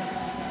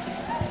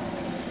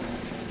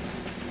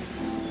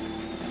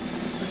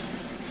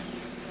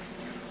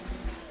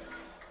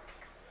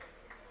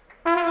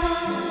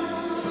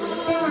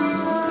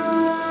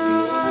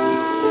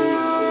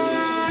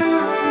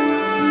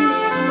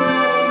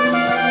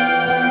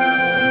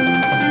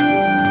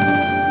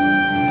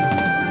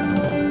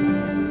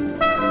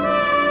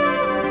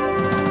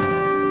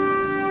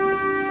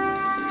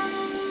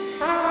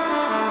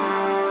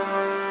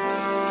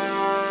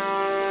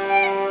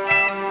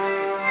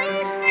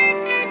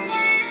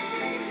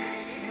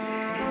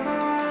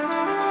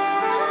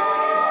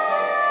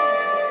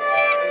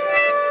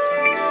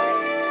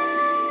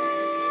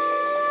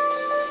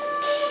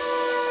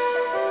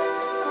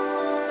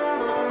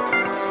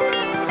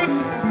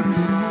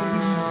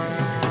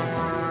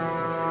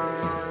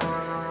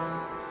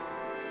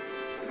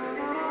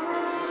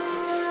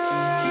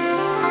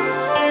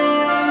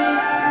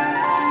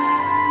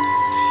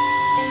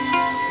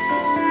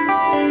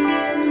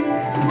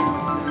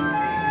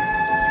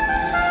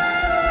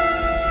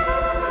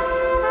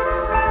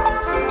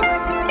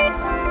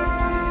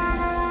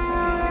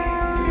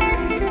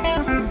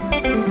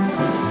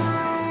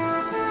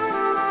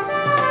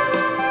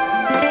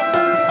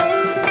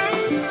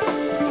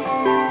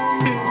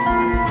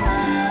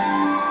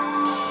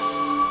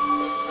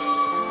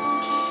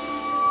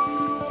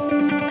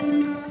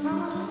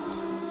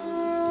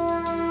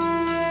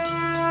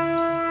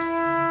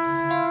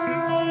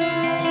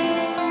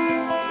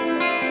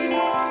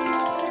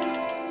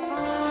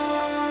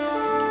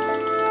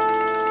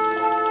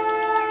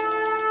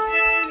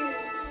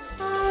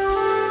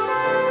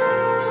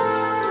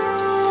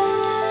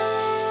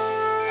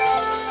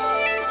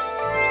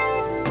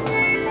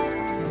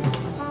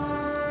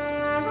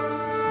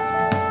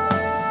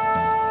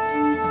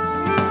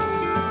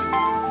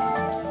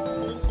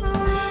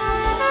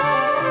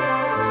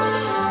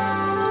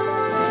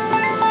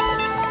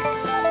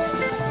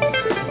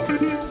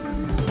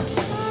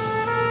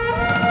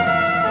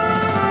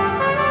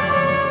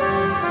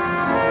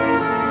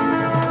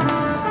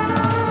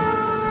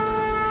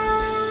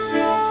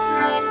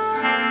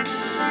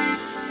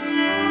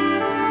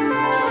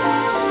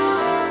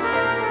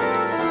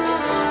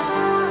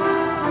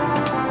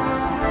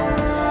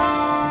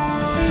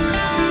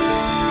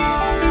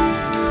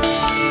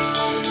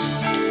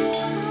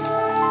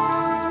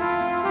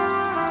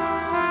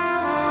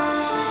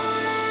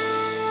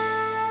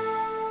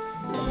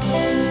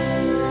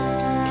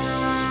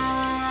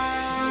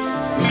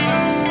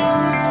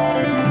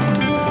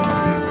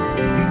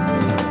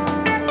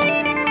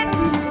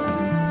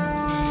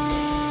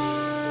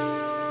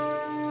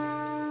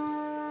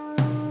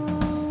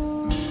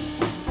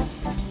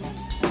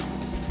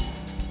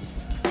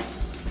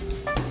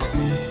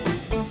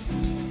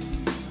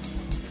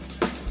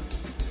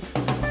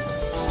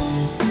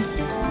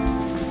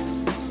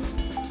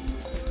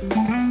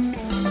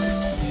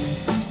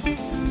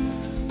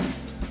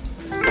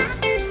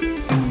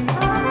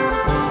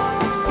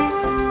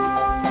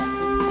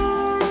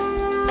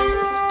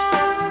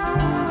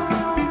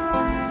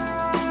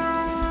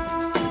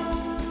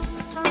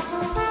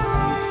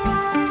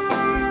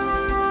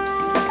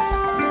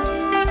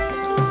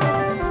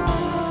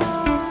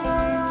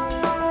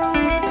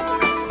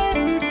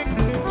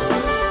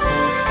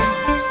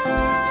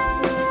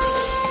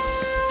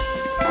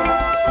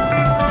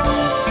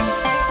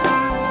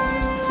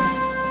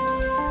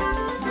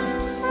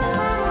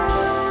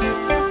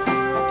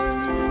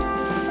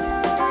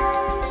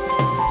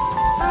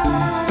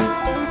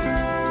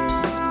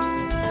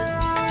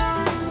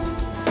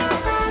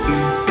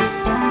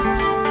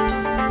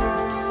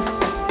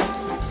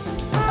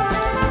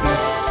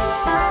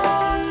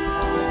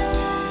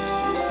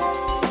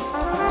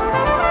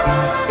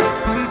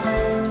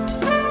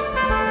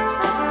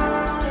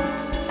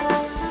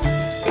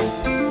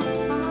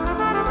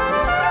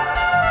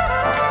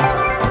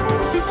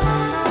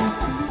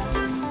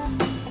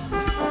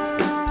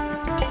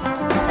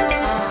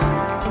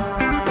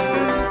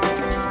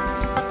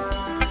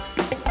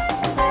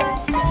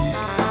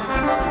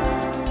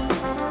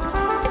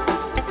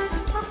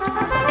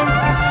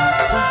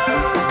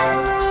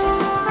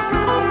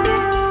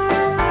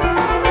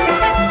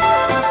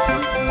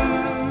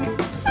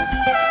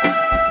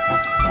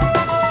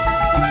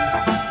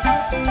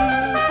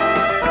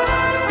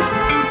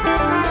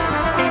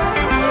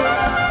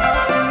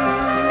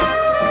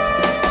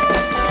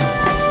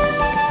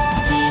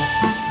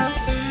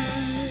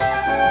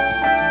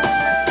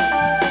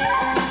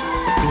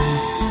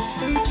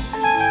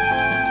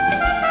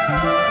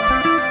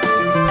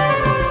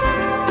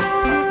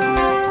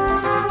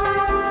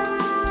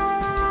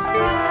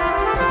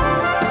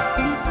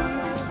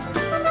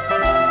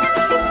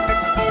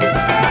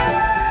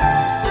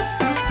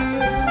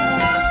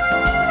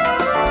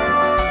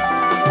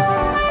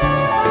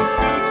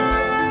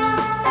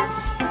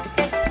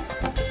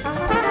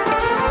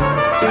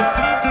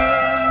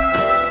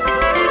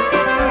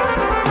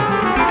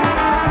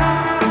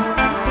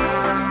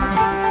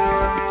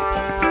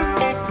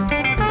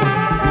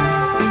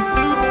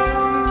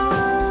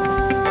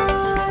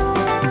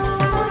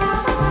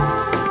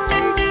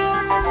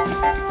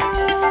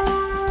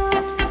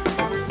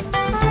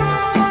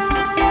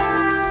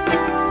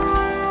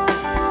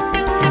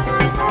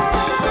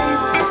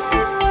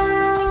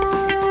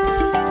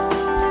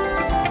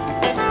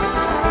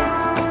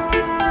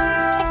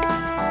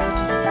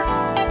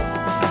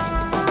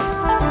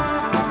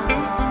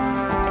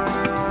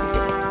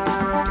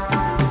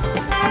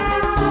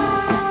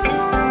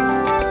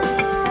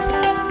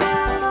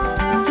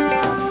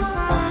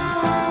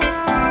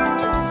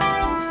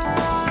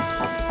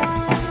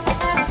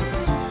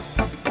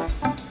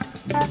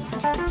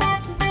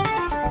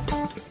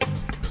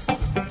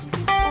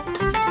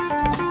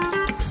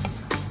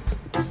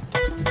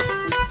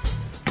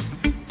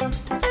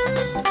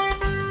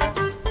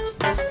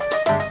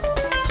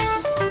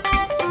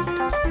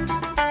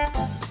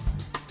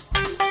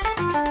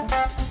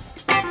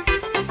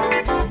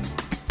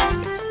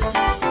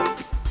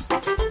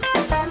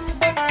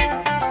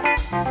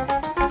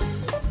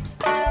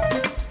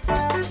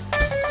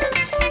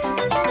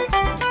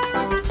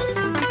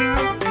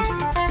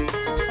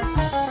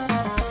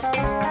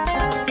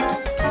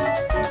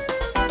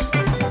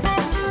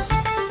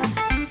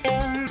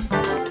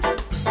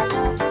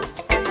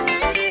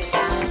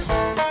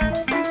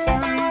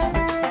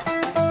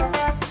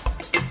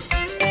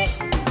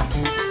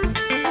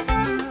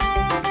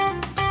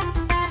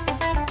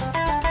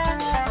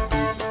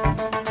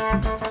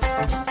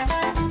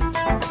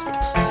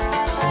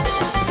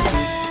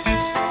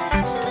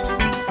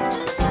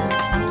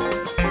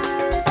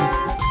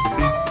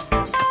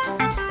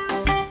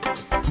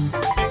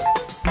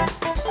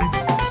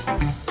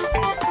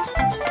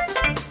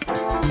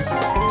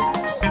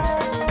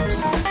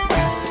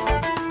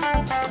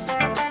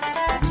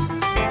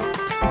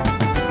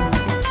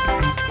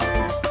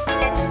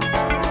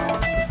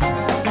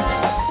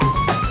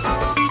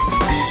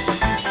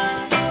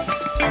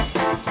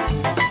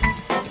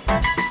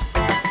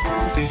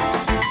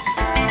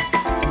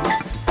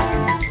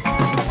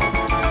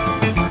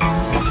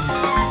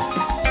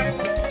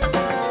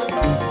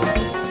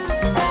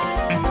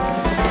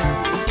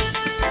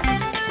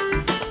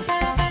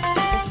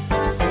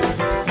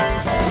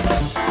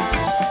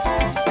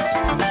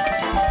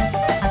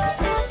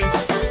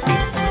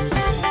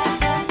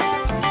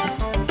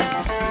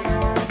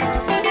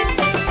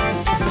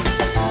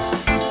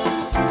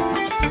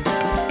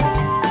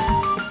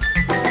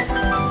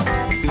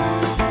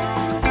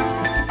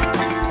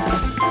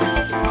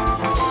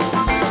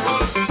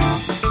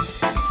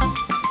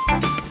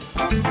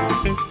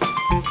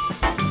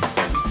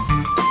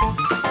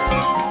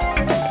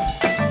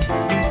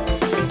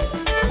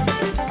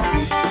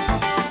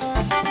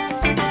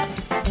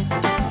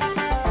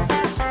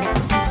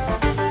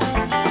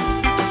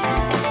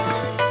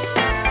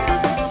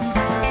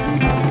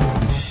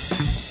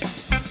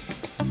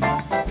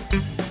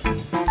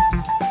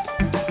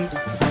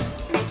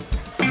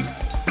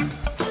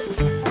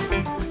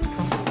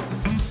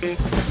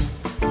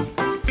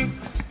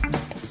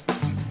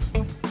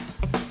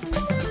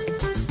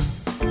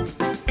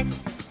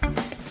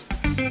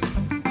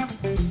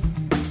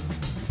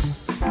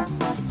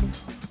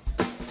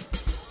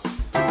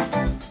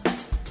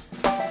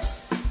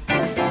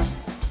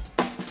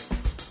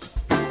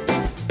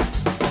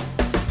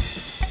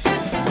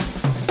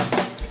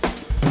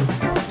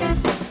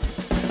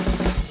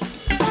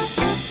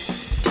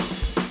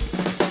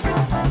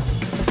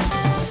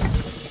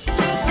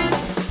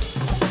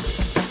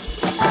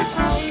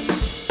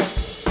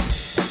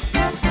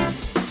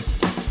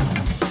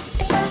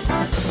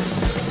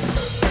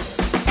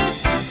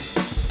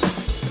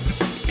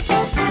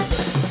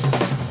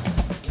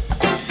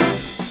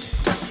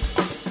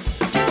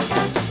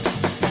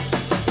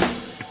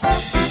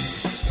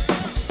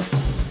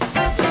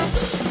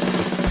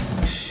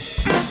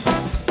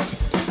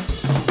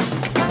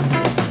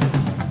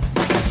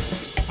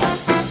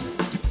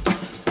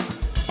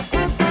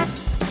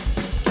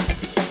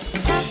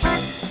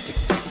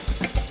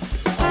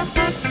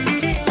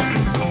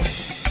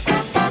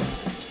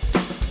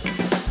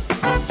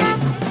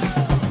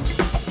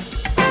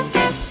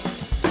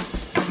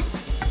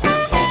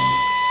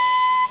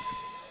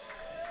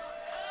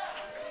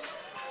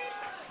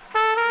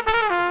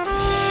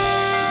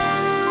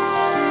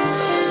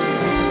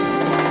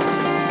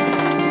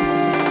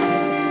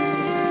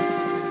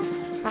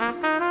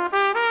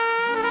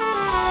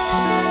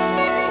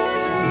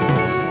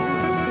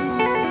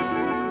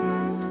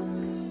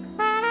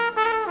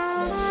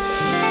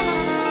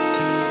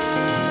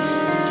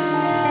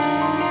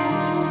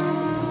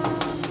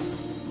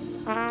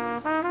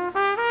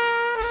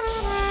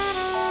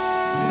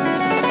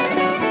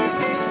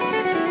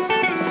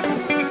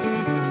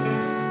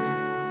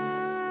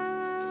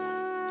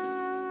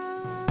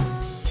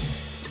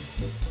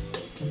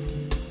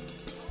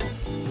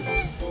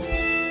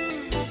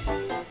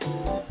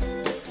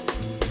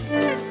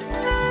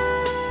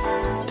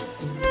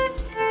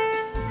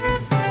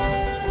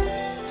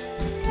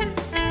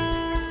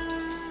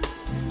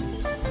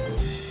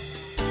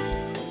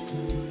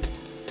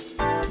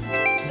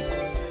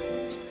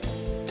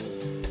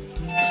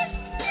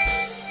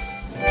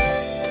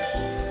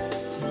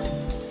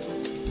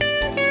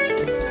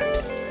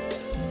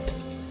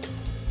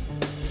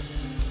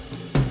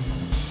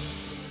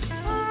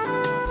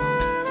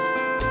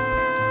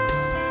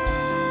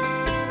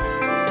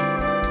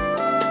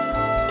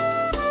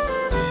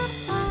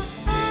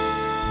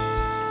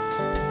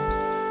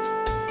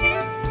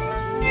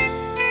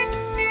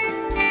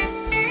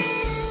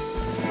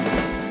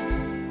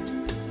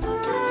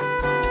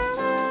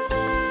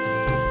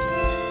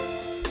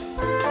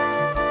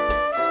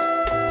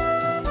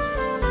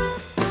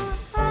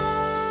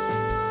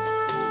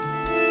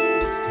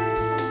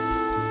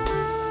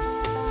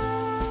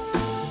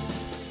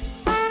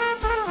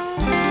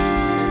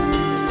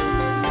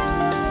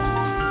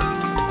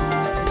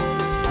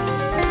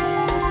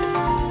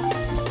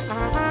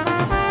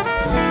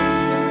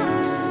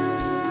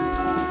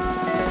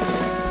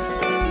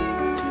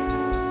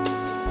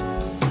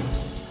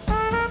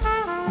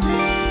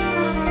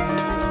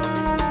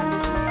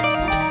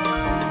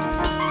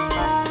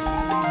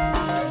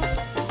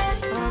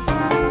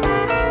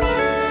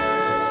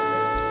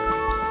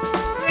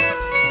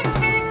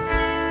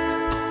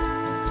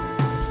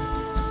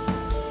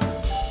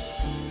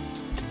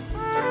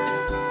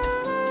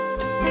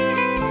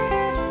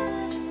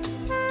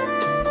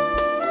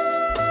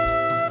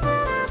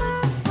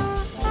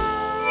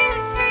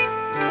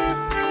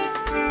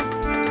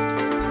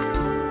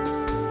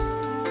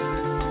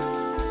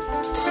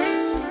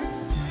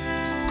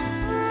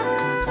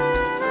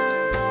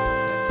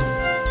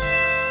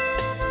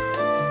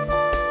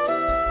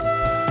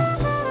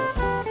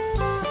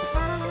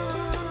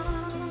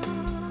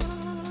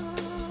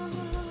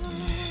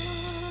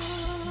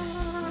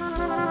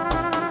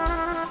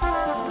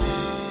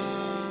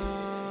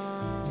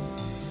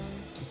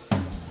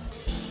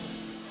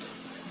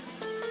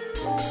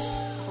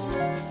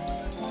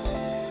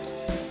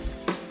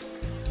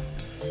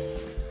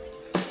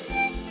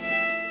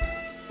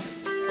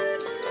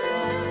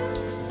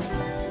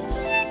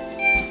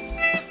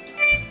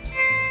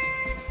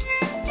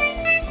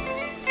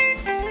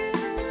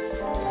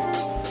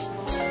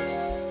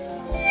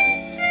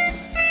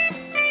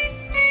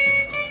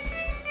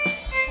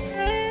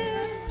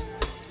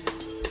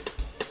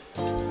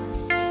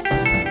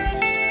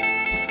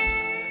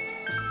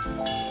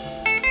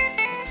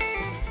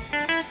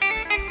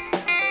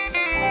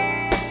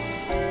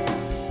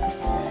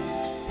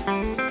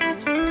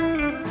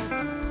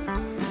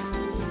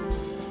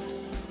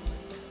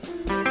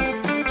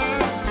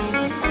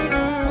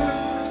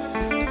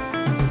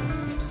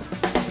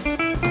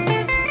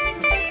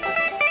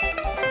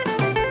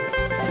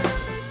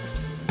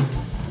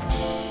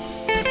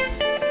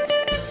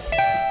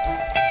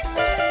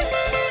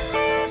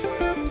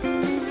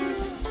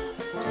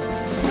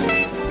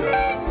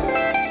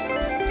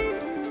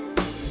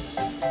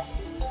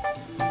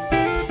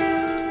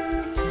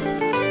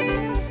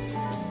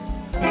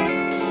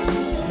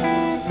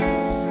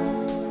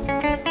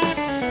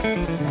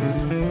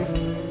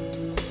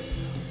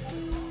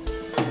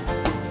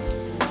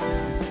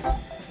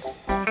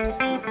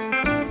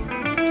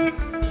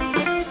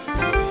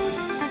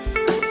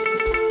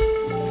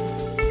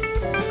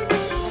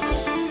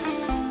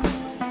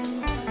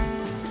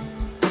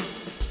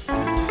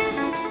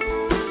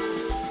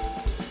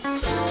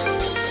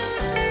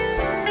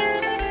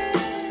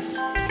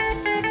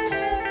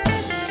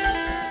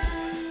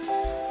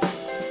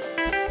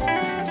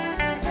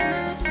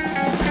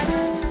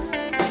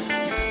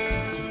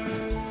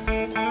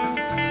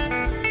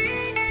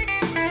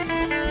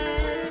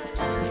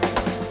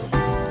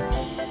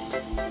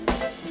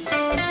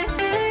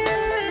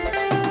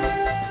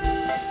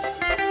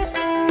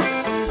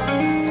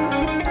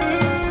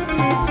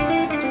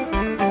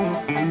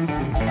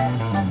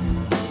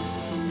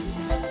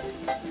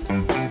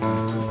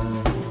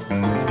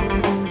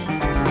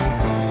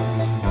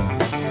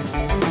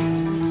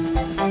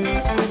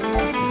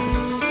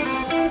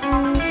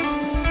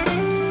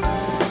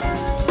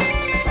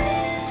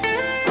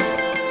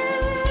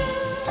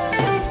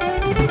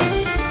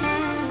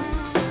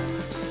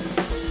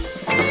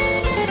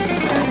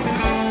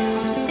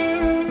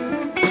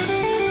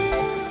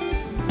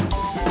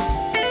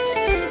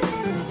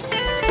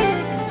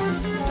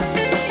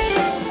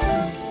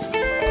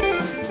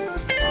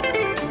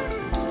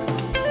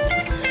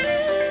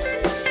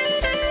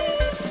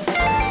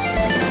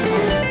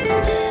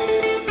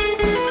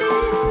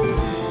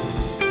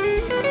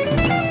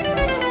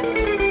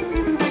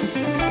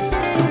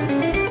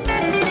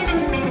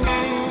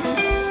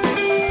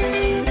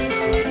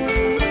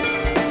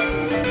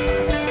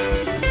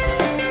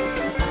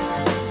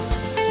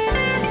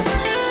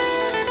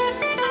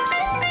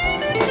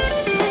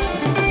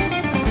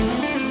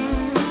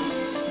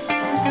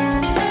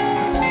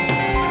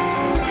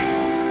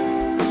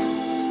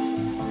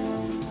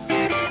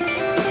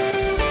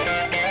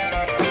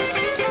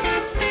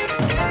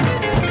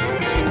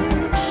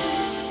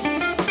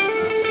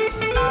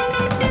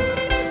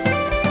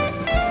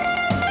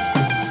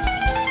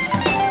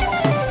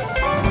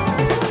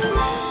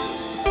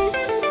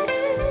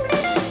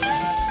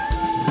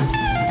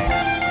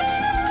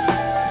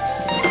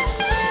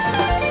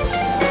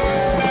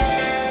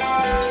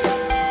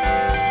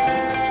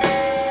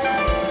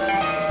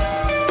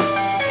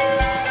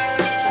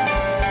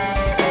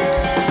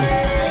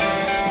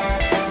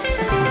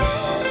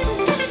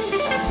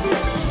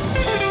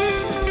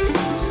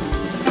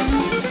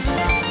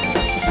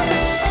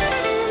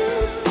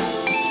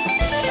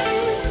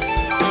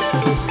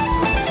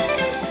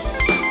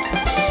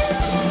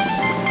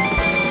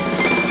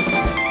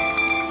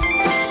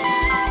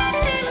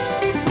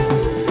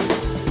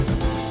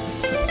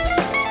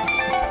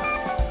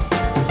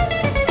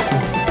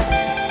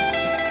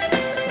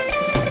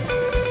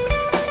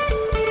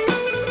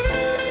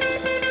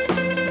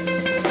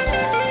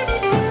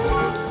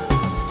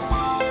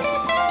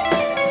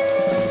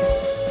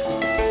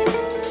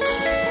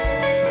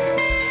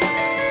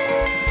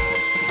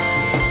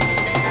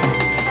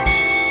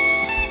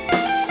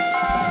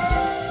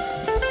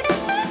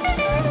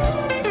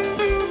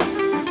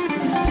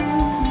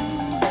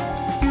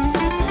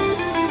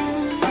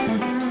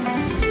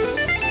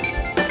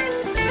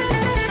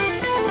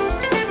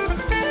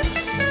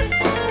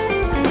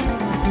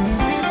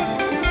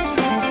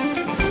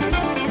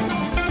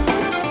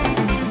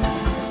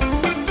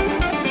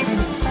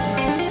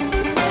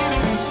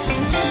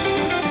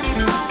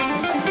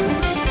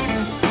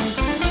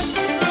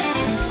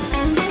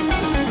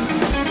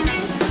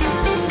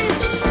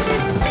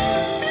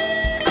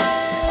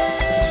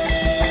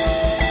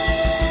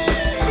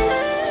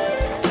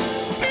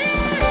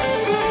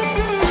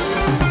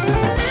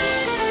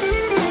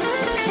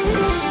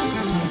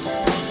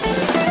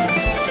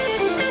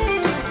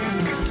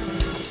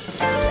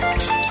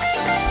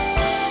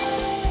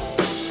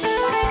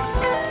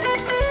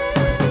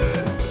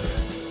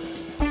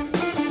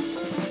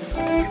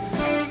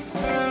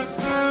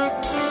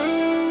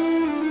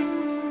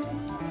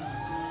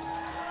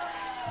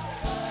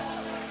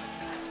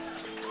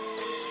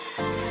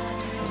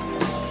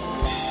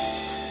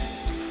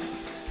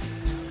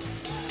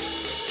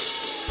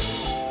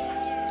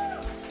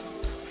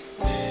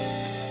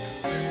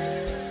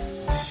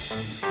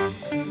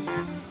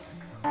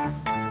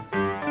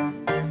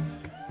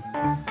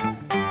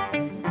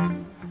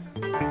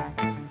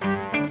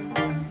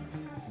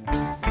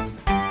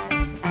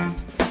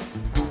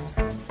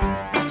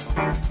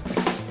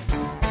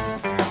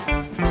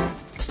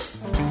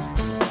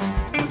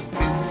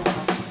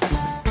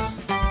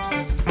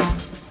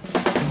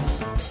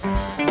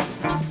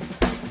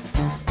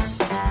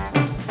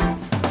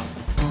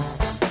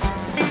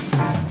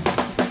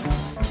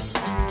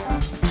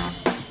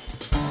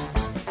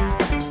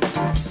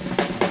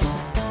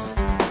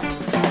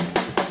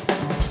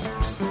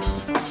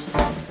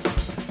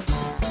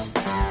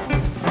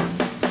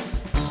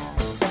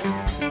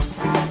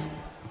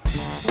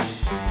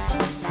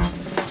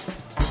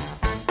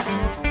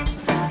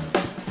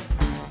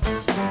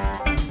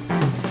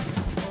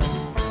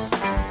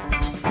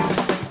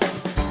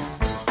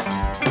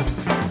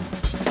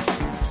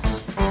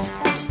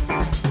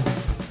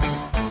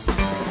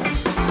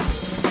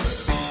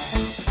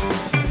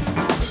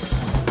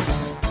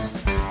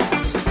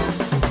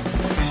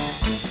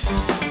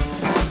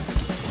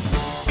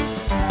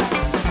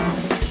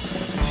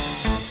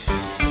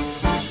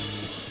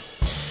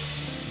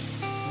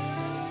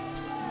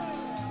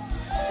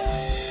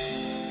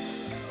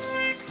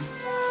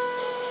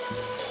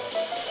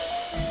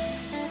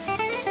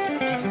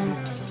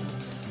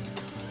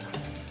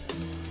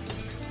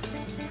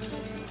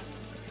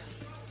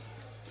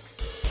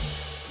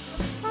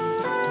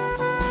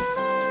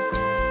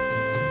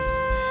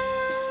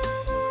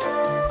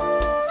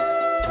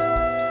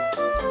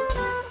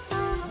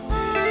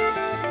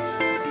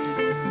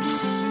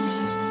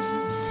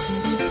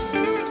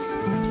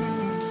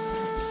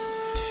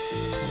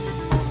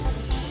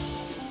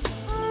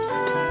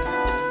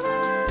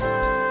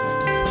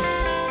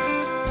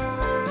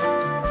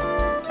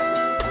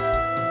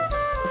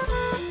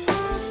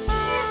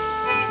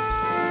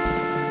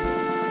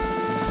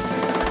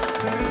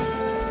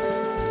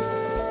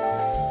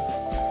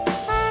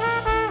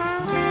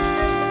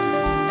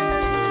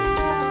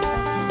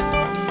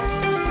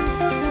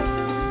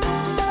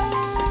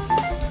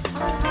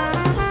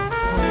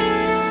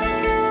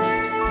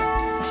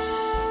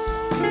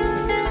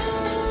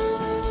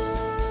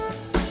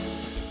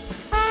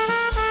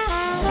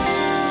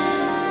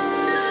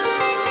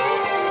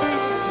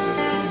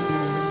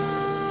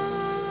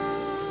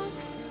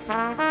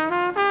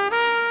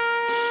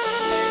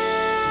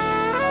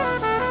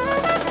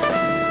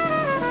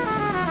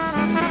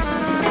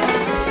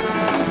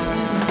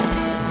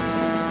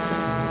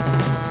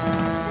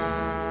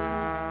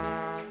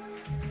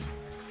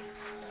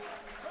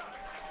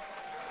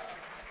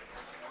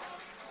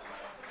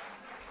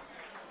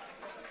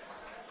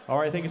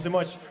 Thank you so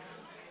much.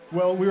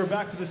 Well, we were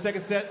back for the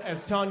second set,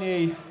 as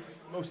Tanya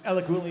most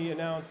eloquently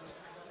announced.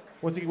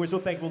 Once again, we're so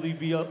thankful to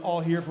be all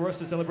here for us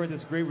to celebrate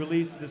this great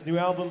release, this new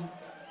album.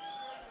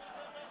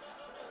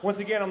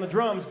 Once again, on the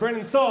drums,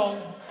 Brendan Saul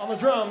on the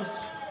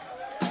drums.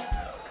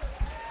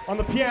 On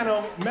the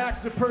piano,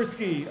 Max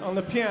Zapersky on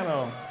the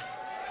piano.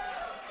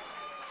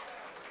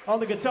 On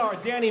the guitar,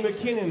 Danny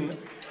McKinnon.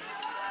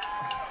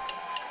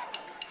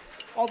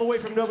 All the way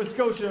from Nova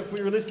Scotia, for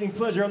your listening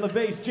pleasure, on the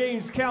bass,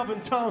 James Calvin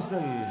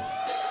Thompson.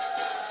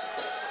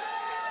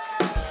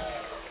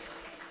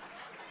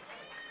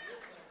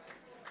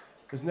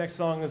 This next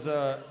song is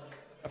a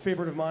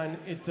favorite of mine.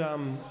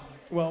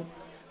 Well,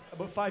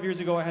 about 5 years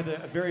ago, I had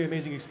a very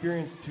amazing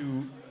experience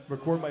to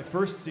record my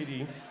first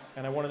CD,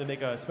 and I wanted to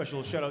make a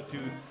special shout out to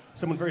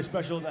someone very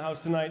special in the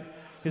house tonight.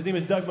 His name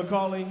is Doug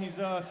McCauley. He's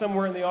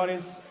somewhere in the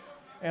audience,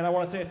 and I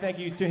want to say a thank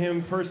you to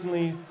him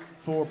personally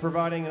for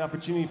providing an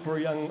opportunity for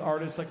a young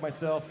artist like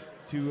myself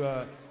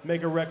to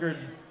make a record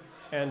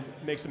and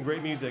make some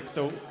great music.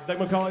 So, Doug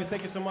McCauley,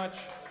 thank you so much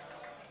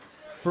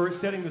for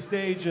setting the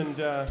stage and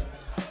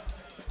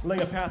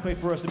laying a pathway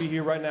for us to be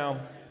here right now.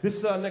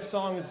 This next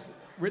song is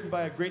written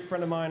by a great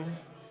friend of mine.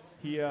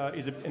 He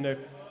is in a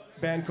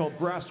band called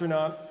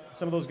Brastronaut.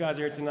 Some of those guys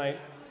are here tonight.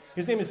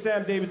 His name is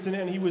Sam Davidson,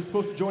 and he was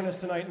supposed to join us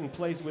tonight and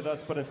play with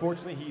us, but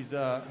unfortunately he's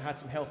had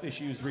some health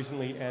issues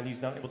recently, and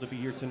he's not able to be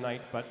here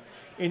tonight. But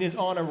in his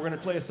honor, we're going to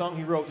play a song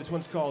he wrote. This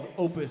one's called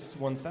Opus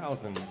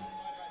 1000.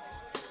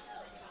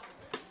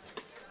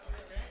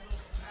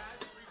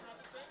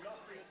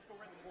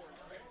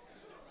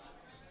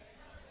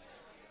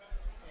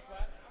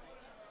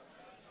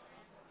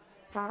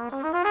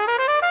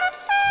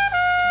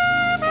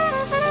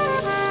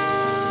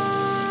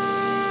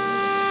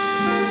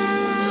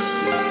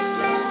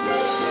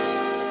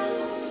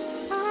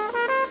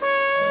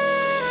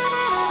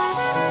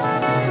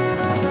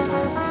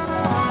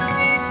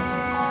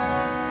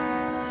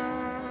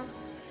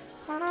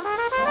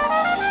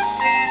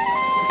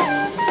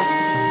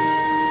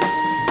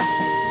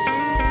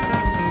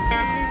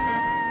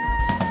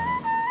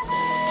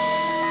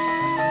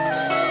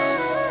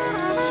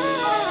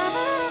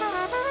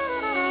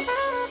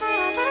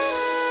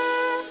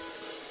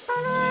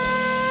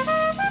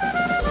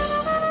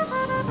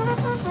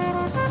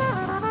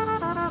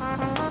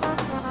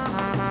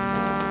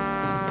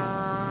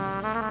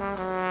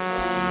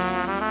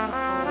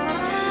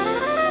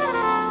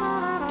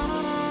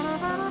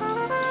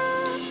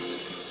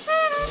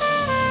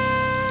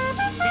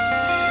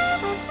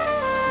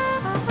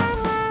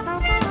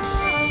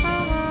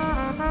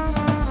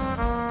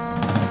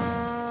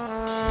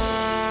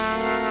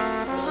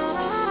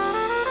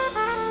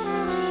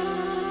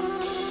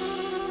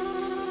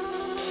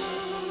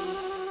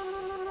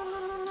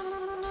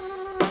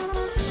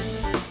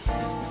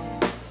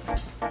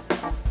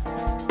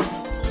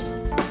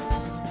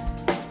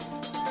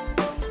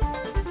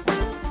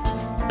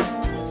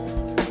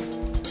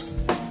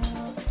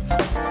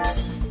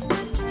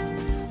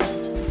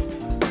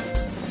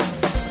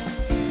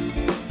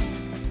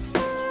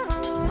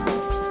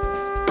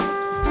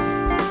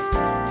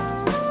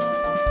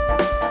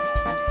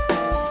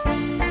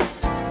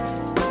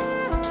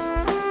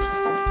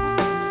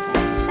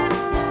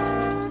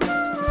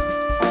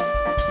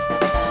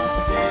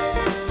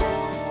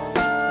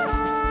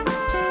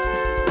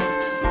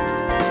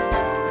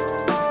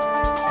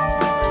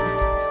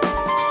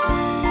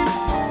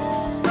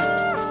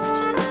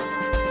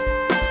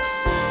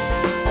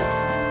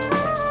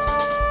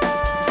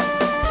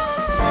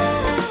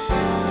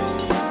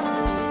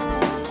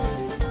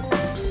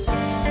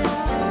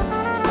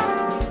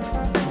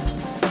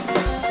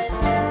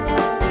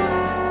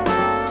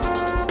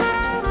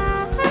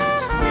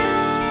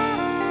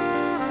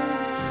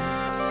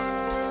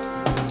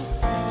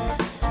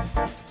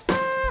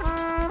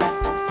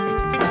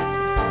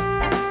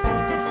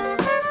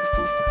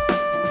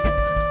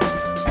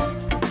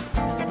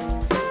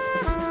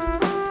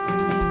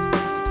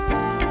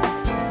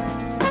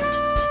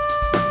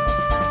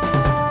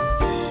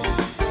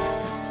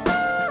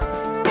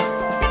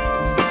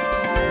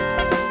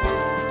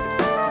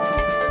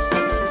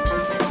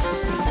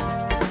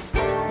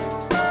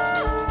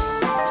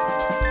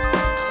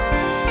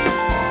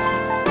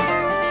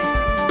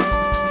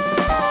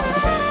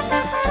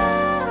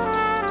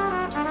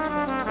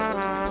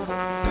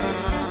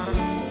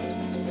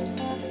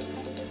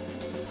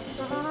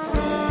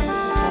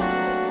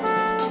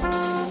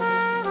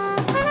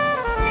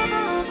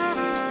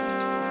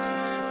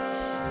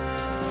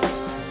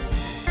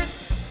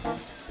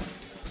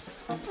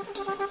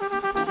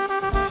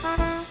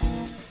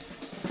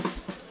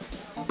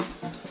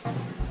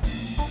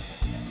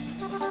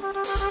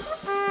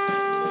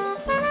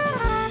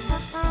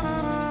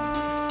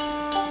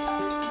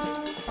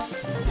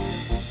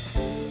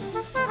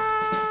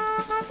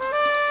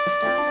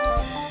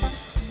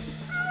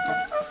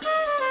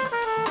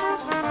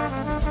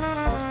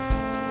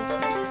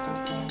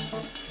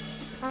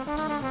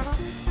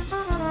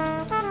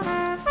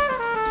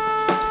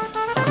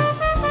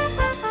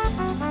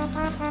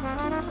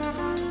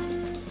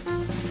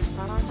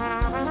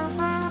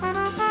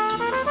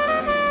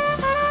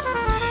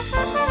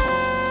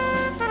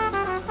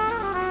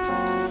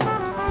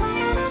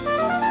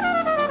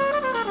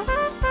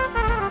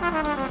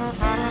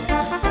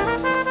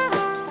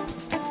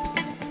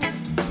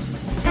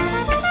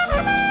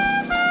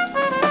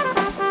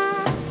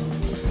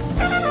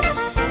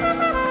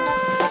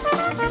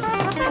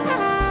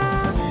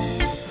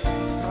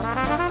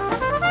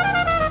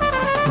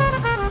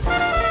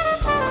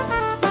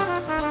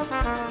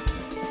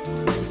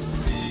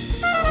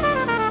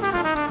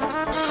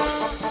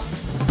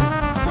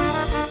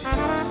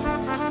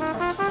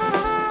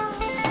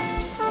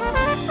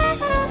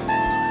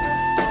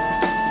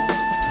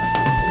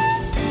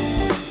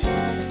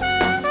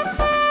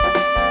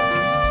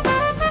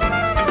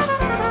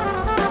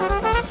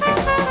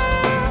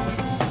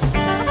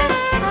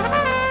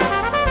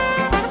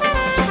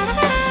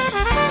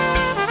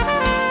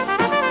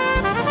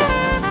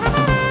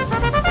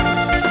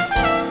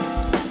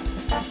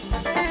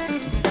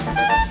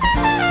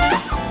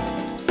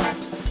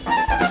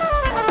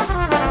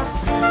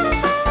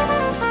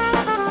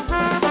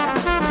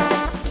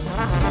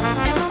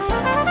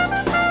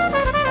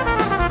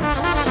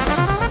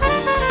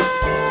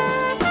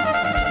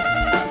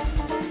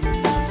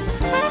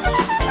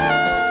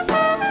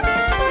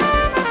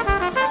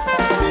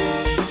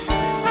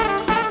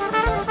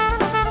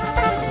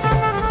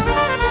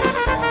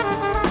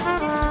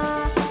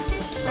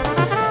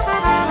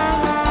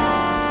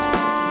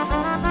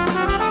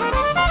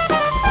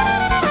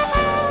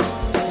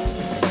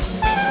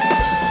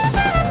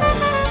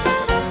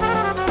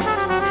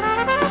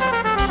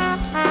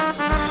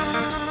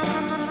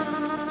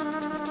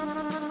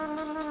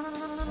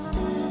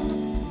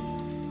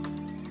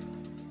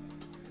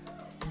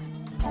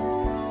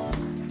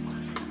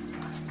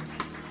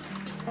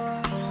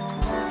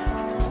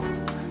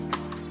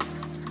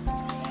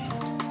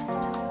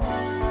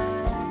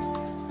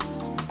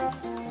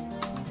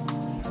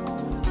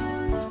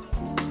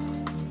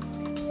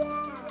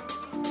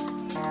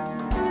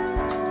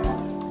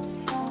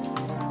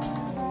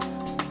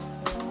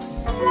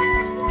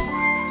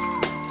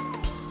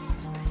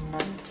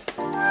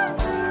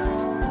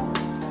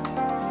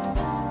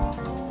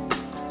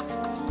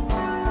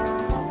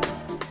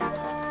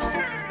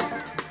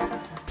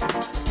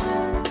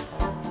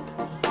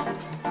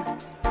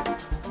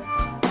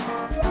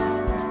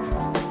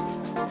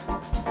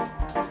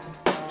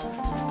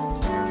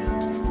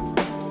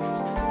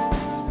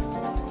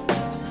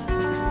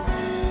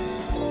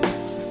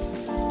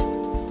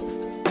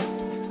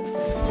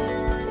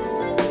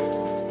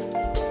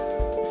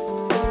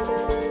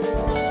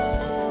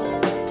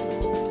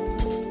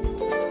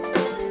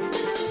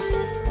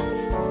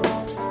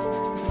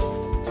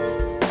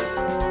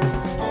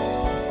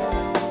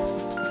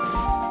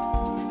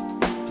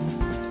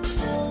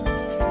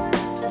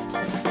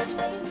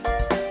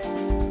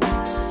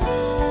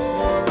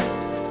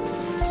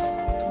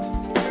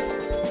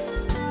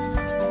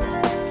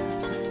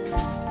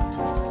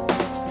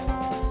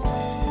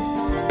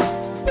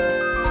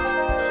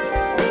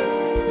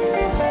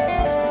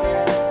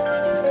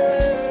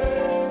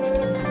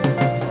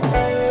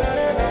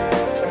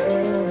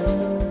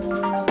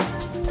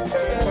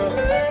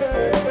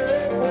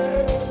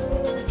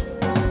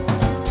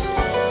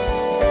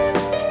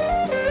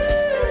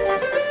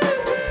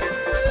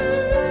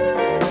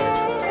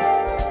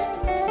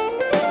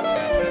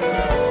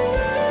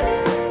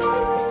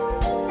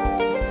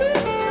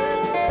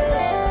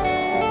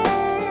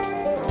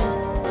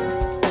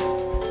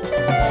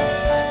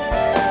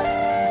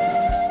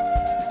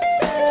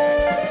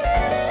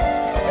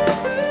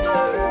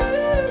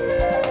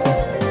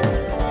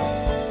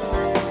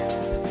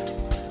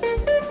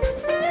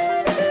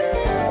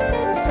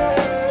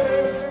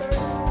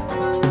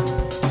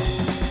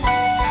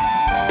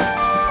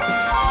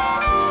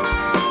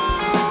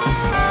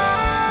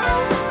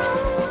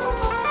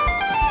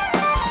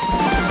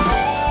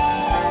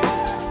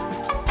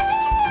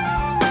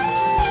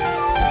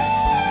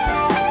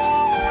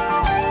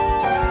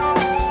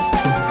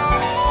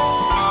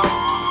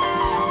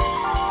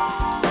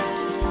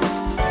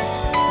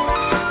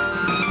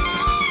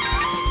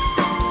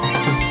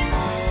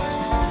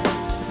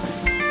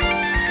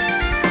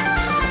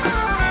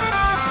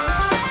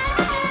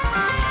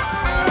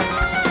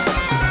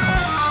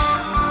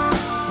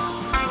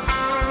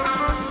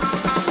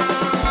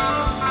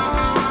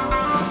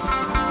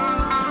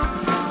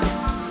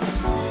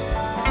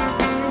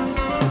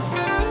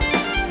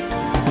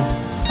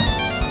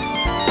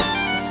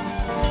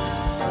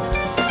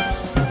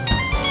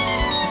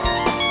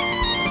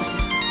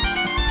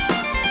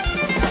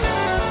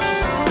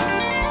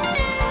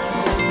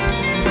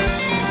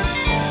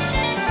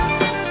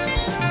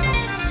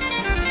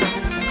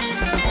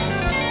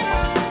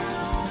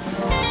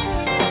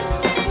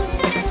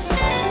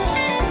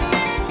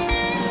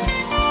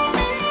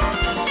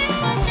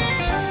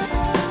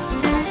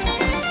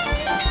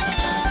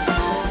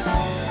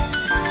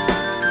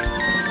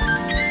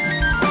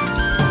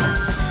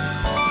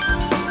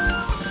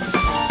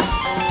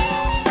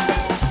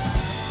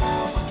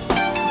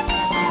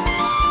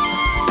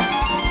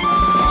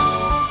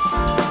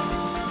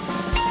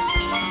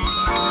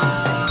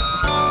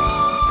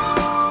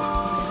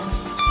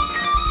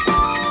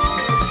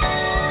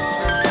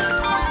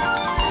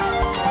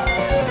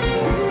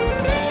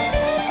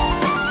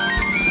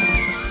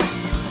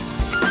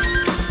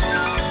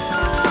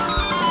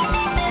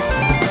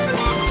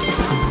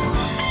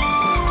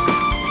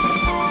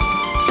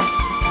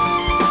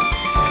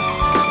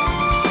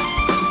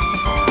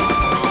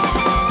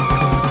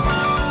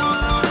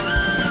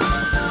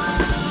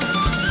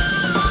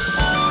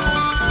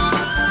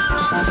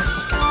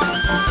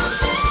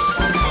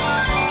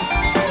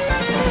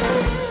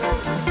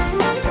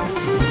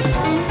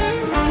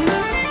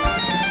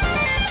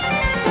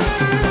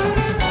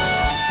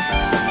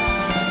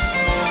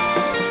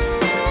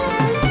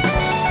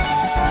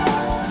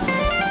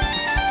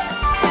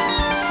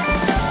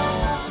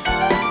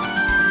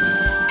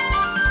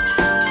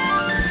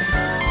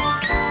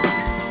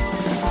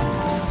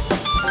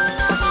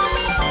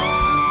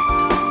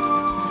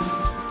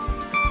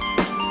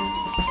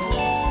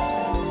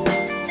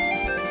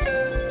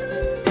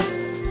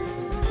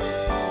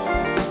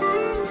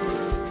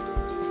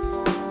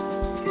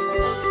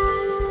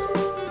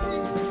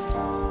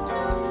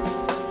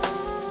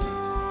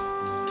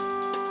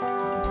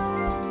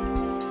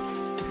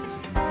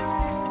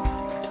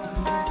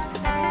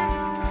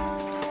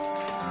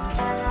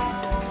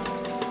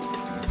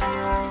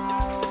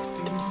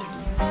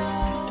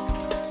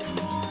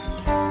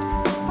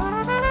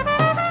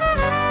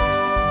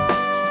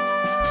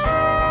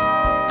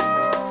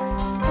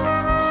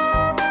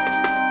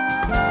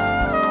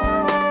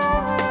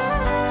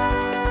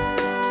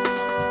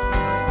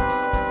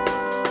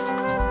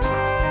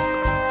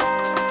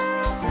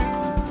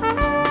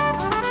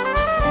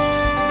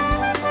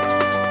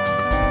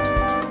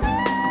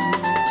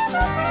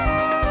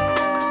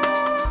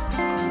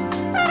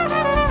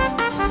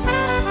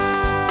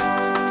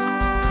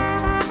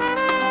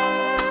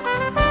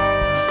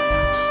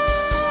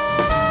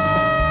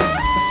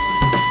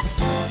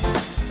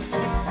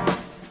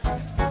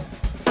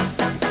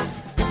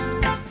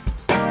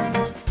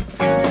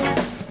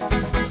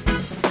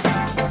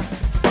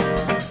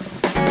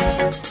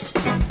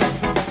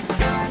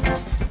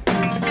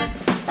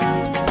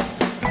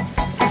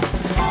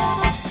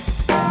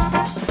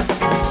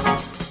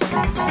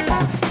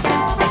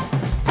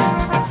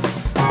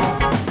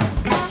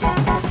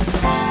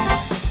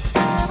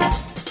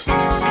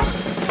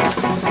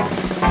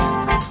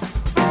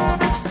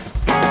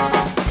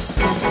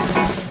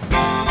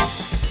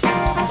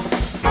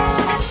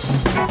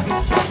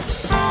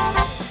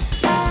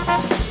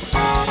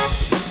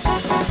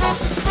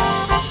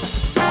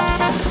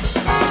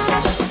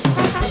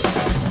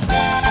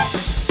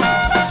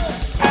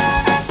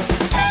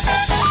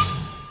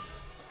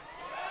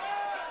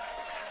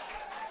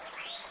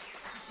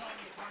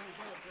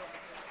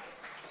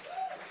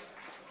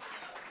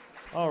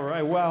 All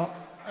right, well,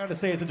 I gotta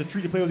say it's such a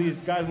treat to play with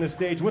these guys on this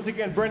stage. Once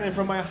again, Brendan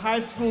from my high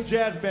school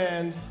jazz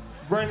band,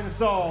 Brendan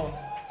Saul.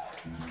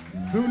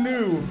 Who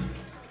knew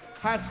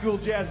high school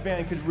jazz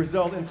band could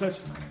result in such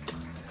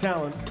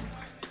talent?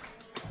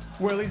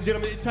 Well, ladies and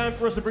gentlemen, it's time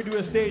for us to bring to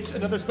the stage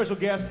another special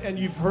guest, and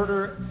you've heard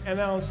her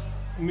announce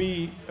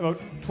me about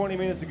 20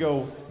 minutes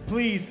ago.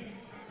 Please,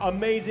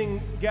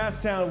 amazing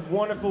Gastown,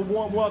 wonderful,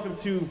 warm welcome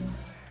to,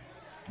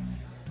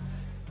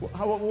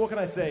 what can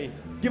I say?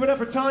 Give it up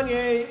for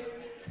Tanya.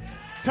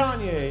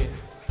 Tanya.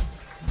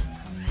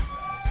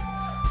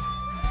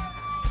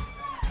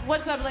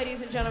 What's up,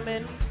 ladies and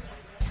gentlemen?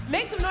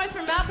 Make some noise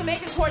for Malcolm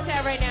Aiken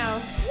Quartet right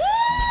now.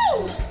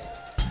 Woo!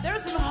 There were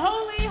some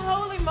holy,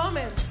 holy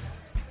moments.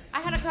 I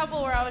had a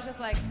couple where I was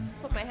just like,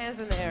 put my hands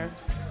in the air.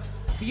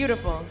 It's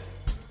beautiful.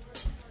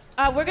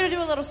 We're gonna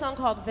do a little song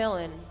called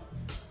Villain.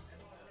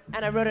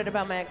 And I wrote it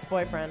about my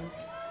ex-boyfriend.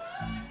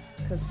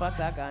 Cause fuck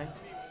that guy.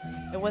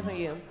 It wasn't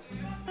you.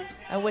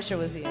 I wish it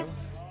was you.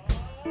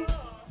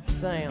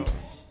 Damn.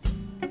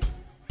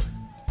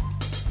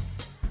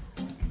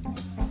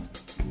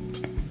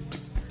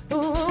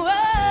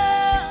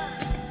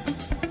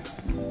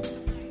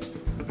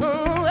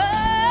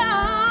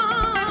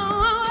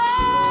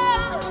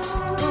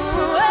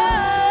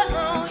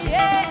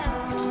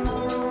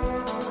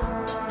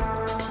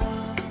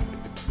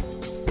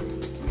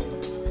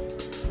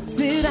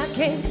 Said I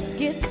can't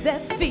get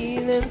that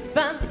feeling,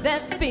 find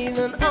that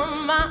feeling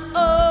on my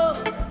own.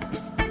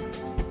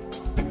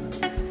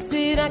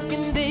 Said I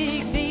can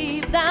dig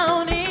deep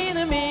down in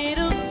the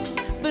middle,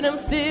 but I'm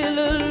still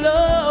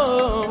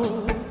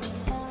alone.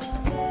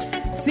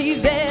 See,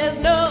 there's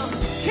no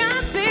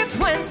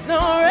consequence, no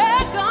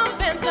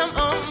recompense, I'm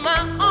on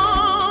my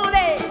own.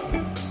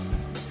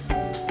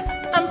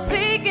 I'm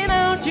seeking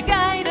out your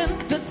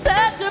guidance, a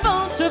touch of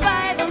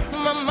ultraviolence,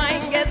 my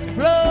mind gets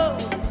blown.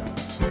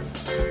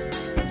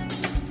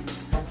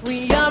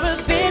 We are a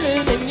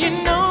villain and you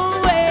know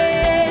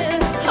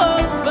it.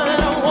 Oh, but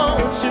I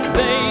want you,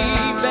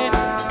 baby.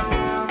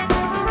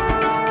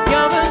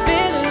 You're a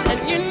villain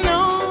and you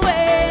know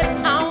it.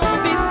 I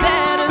won't be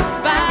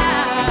satisfied.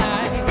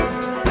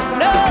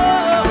 No,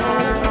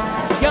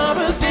 you're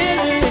a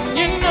villain and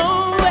you know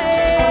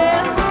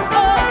it.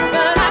 Oh,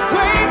 but I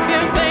crave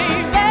you,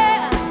 baby.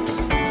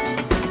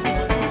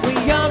 We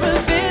are a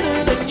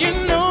villain and you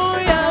know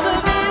you're a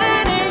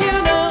villain and you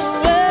know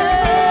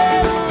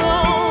it.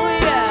 Oh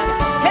yeah,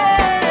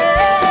 hey,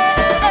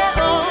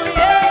 oh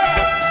yeah.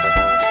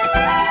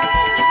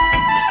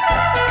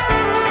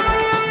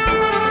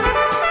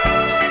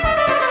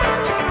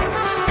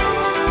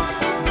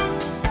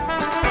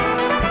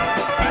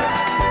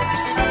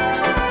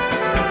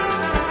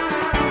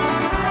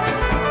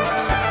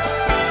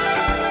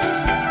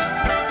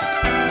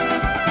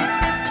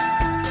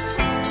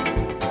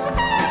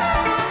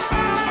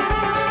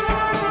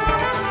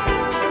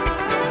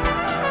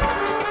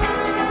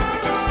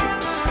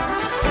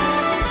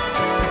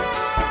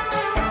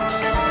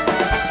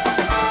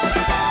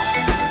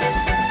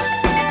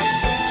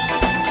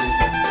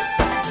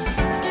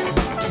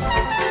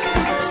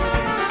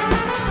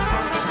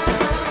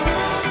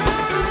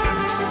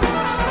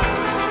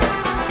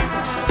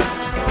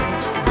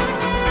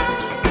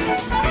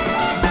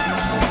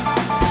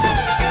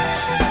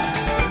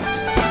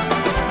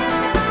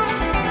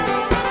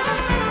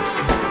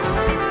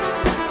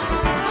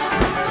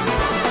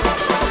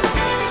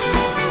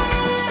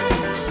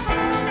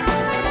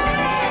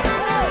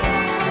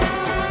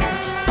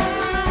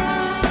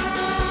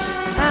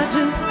 I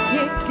just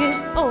can't get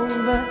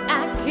over, I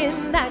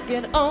cannot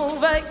get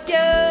over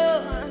you.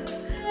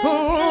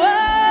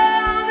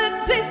 Oh, the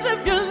taste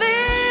of your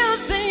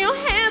lips and your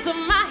hands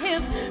on my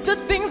hips, the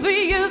things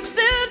we used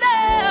to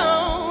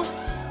do.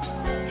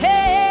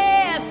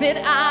 Hey, I said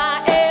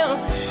I am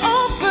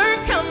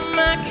overcome,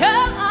 I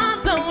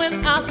can't do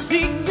when I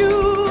see you.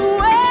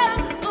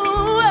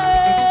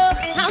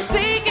 I'm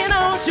seeking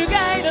out your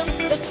guidance,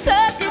 a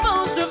touch of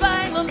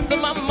ultraviolence, so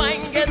my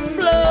mind gets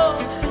blown.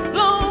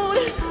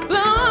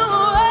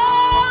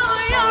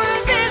 You're a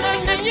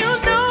villain and you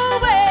know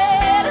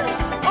it.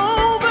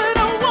 Oh, but I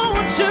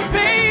want you,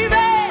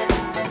 baby.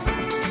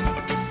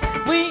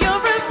 We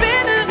are a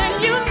villain and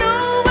you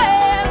know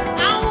it.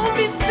 I won't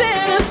be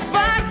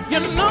satisfied. You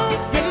know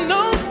that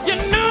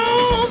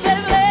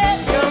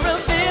you're a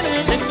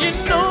villain and you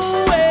know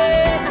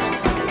it.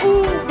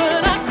 Ooh,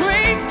 but I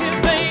crave you,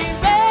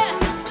 baby.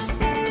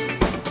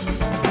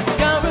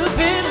 You're a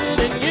villain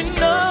and you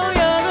know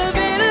you're a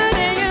villain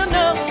and you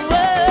know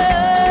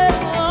it.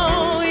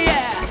 Oh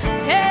yeah,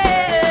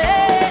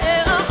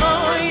 hey,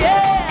 oh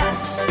yeah.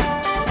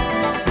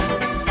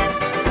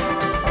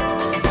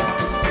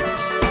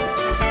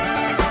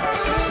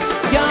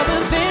 You're a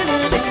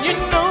villain and you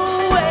know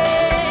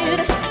it.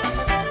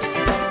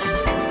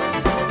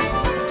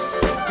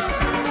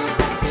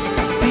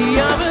 See,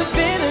 you're a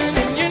villain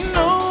and you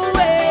know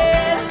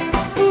it.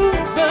 Ooh,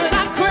 but I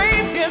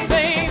crave you,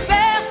 baby.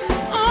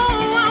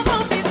 Oh, I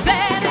won't be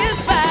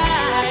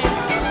satisfied.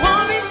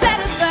 Won't be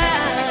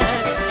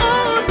satisfied.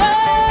 Oh no.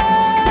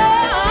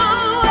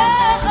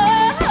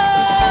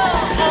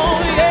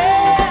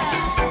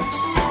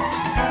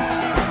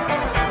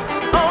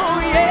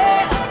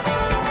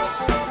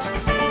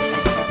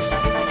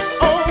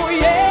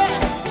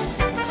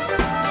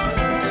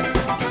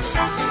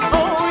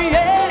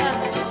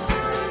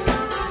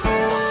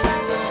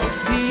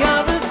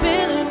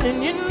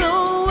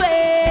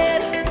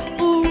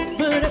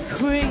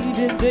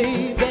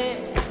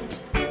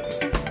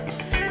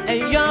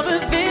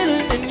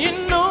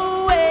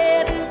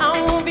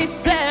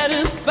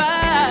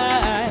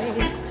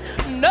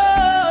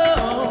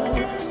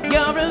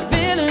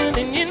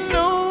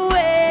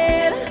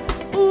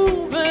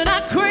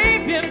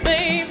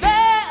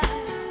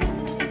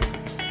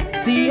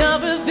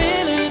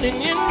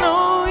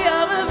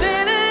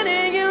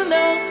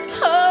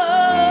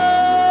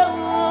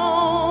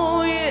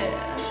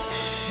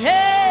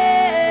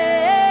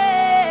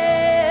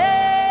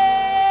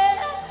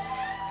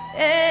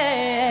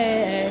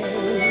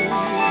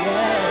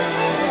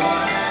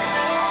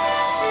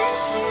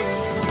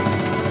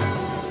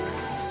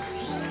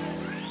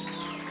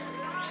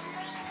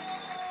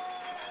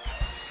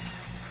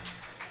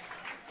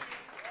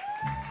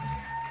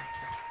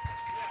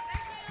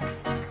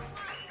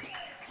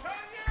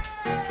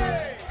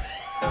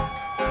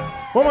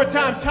 One more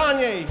time,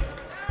 Tanya.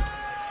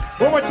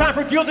 One more time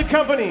for Gilton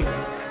Company.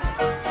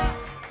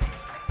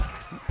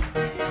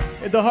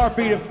 In the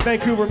heartbeat of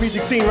Vancouver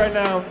music scene right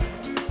now.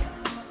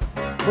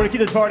 We're gonna keep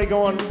this party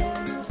going.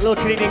 A little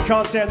Canadian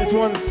content. This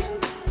one's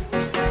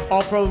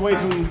all from the way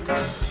from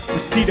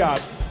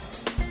T-Dot.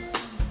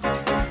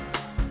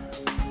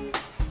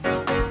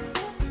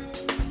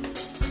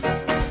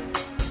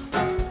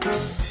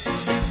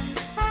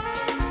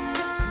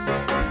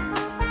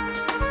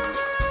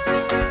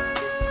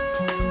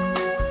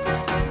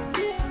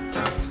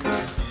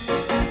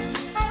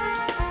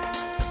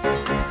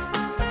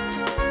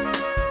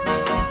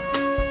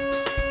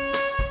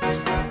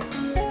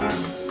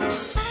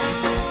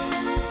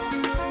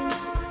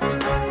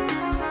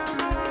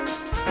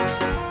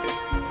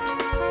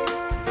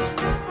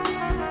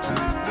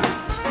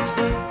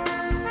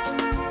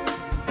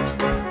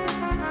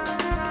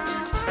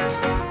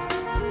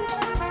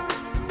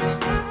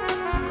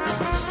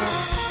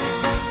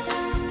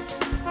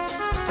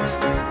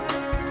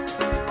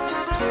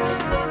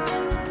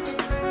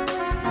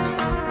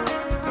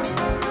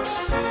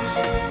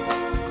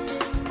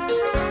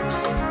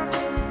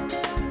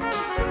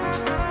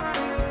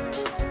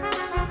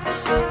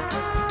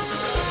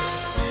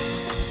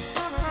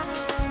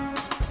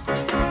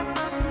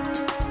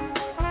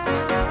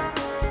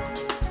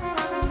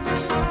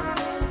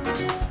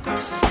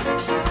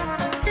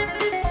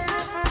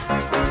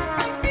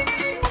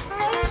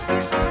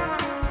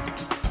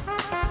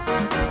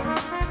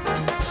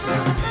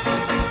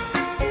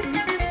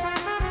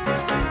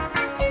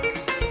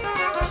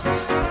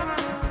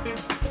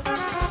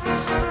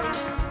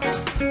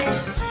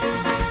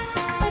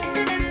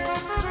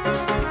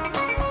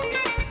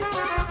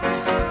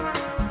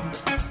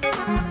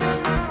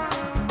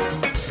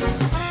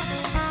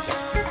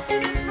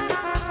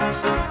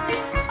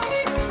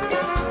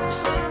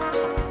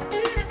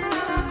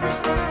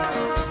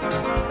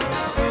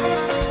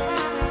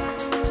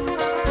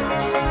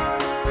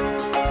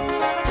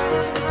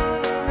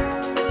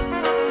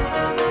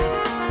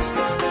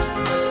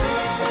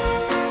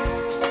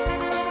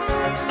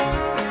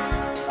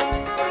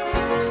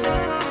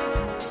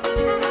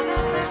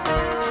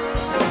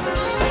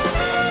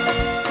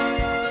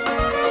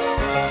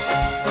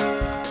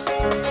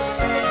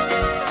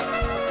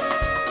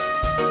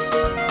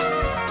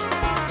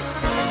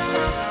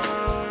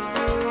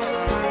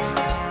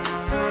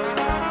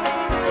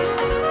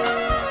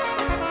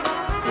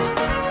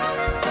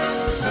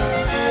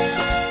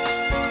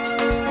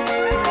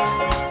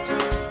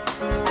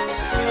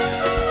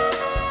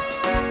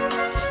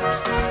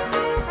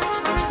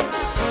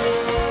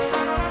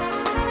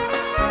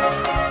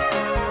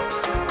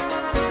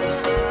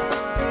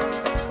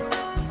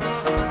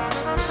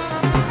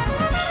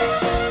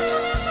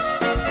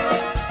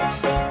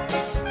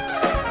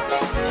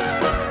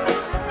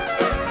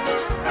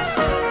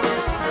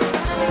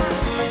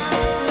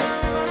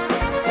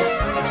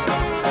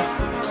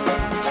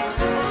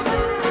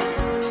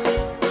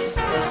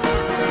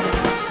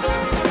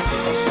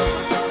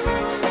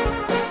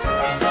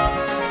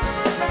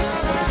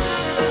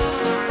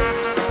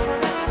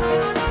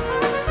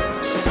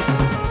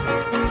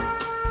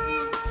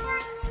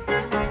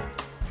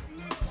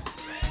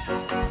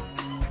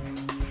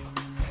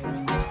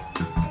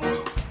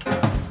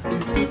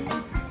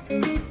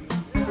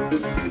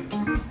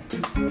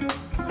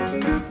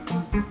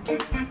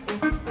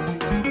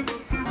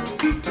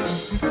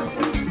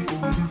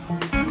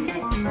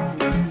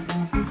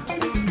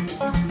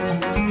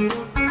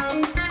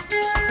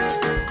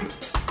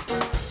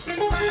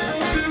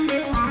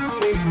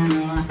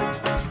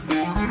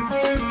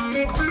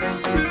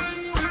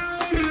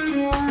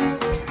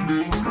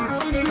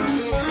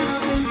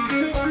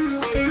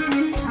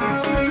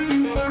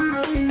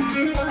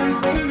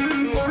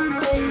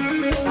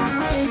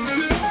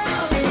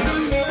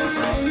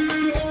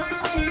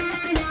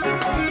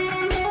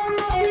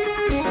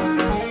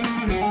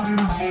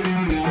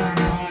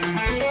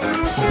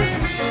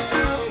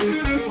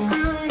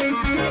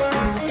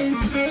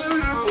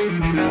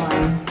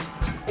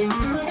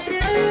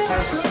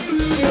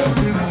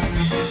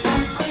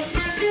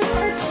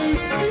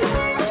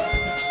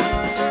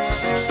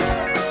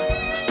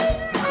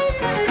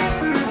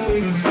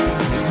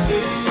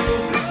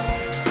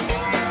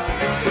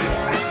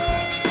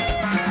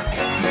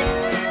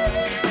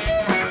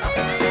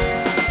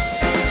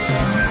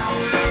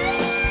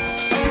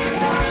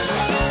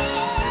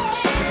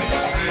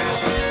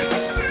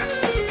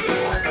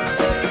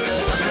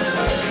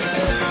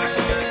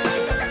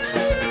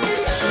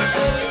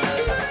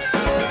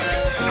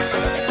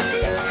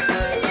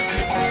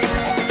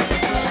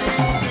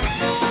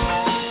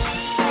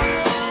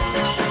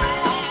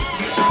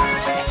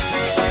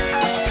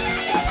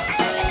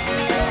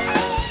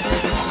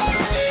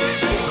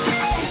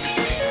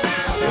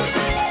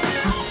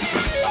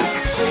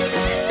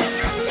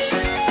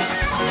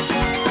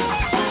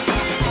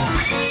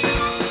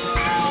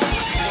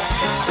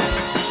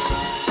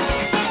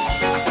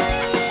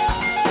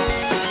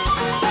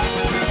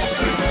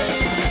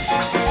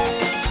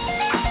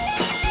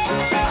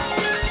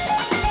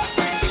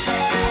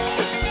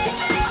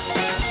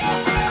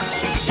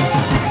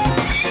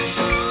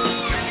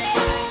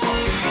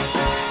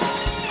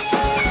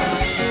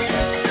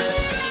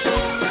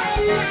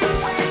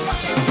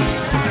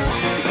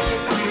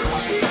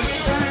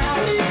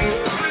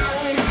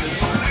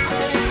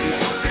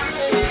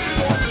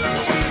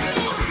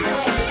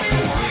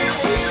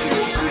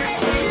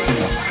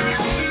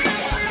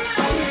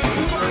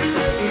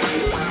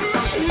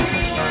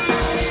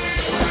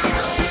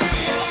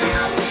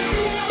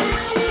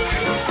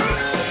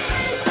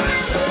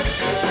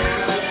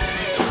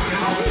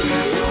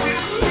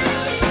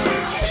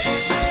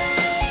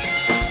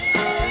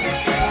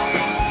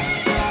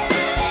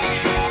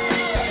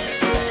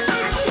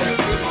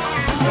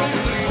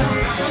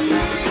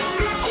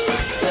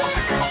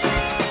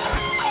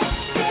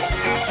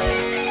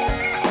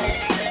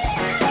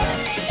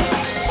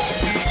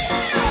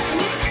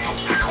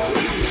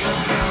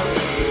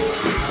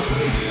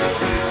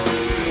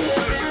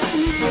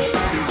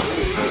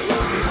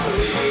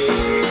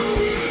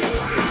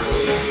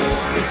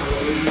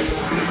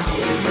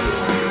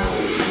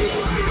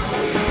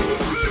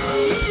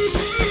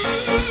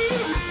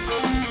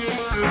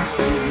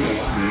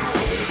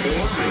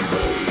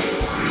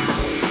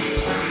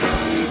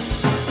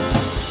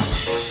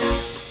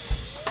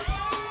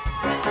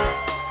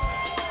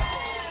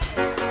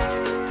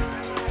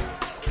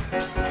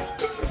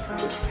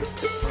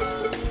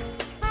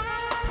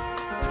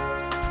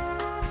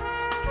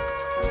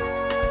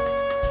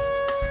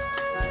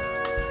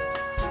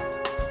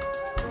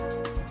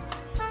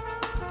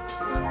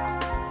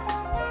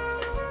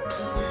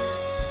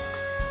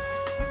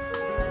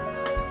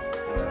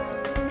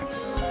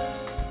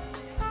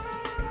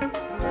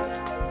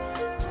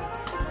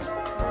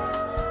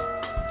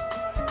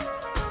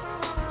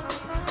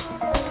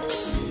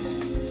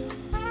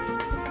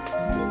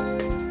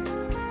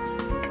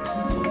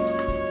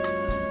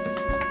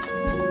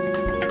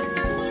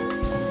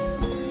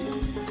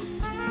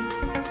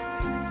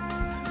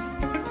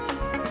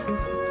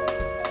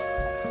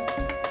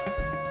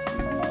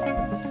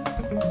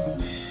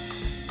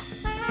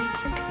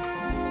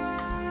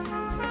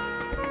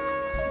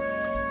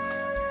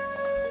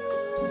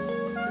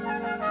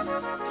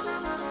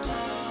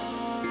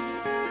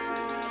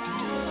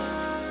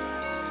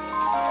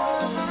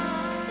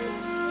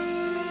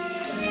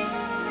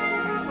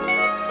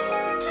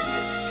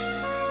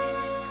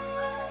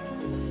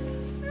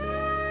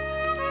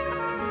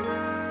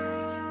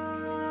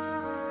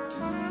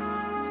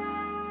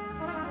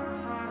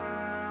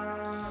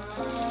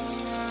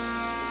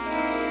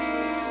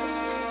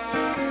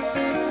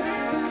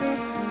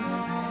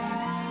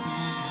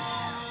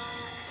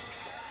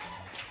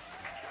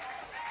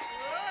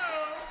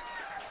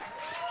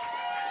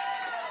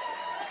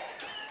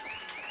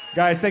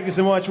 Guys, thank you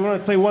so much. We want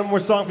to play one more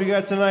song for you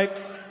guys tonight.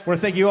 I want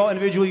to thank you all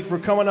individually for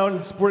coming out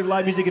and supporting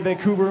live music in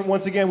Vancouver.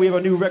 Once again, we have a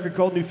new record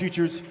called New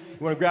Futures. You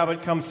want to grab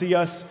it, come see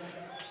us.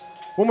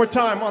 One more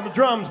time, on the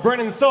drums,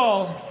 Brennan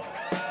Saul,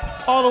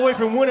 all the way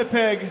from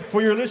Winnipeg for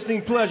your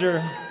listening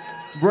pleasure.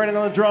 Brennan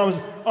on the drums,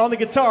 on the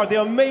guitar, the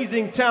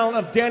amazing talent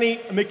of Danny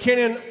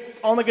McKinnon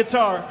on the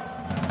guitar.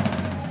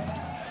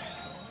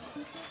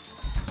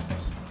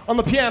 On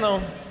the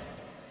piano,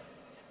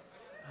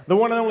 the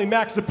one and only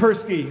Max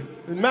Sapersky.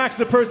 Max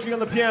Sapersky on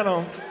the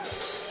piano.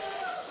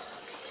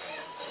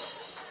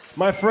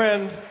 My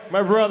friend,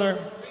 my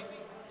brother,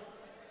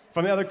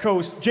 from the other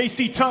coast,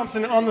 J.C.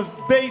 Thompson on the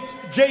bass.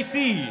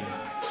 J.C.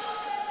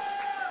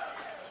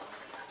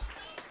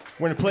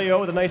 We're going to play out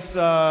with a nice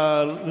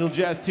little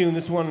jazz tune.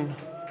 This one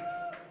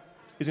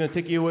is going to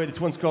take you away. This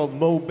one's called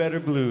Mo Better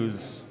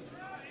Blues.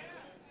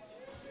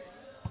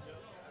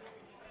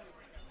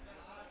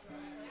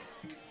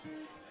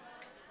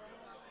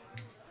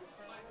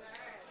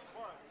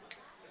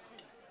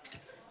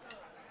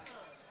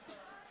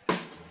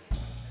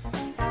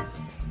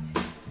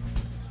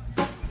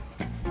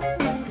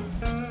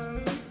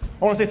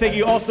 I want to say thank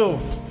you also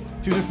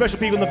to the special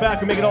people in the back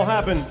who make it all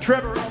happen.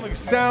 Trevor on the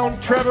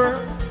sound.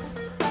 Trevor.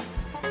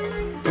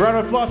 Round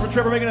of applause for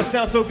Trevor making us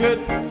sound so good.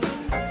 I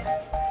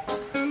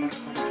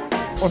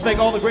want to thank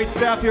all the great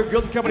staff here at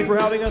Gilton Company for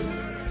having us.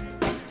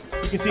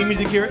 You can see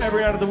music here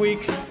every night of the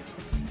week.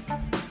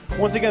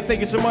 Once again, thank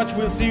you so much.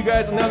 We'll see you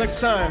guys until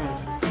next time.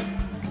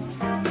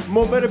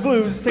 Mo Better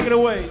Blues, take it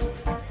away.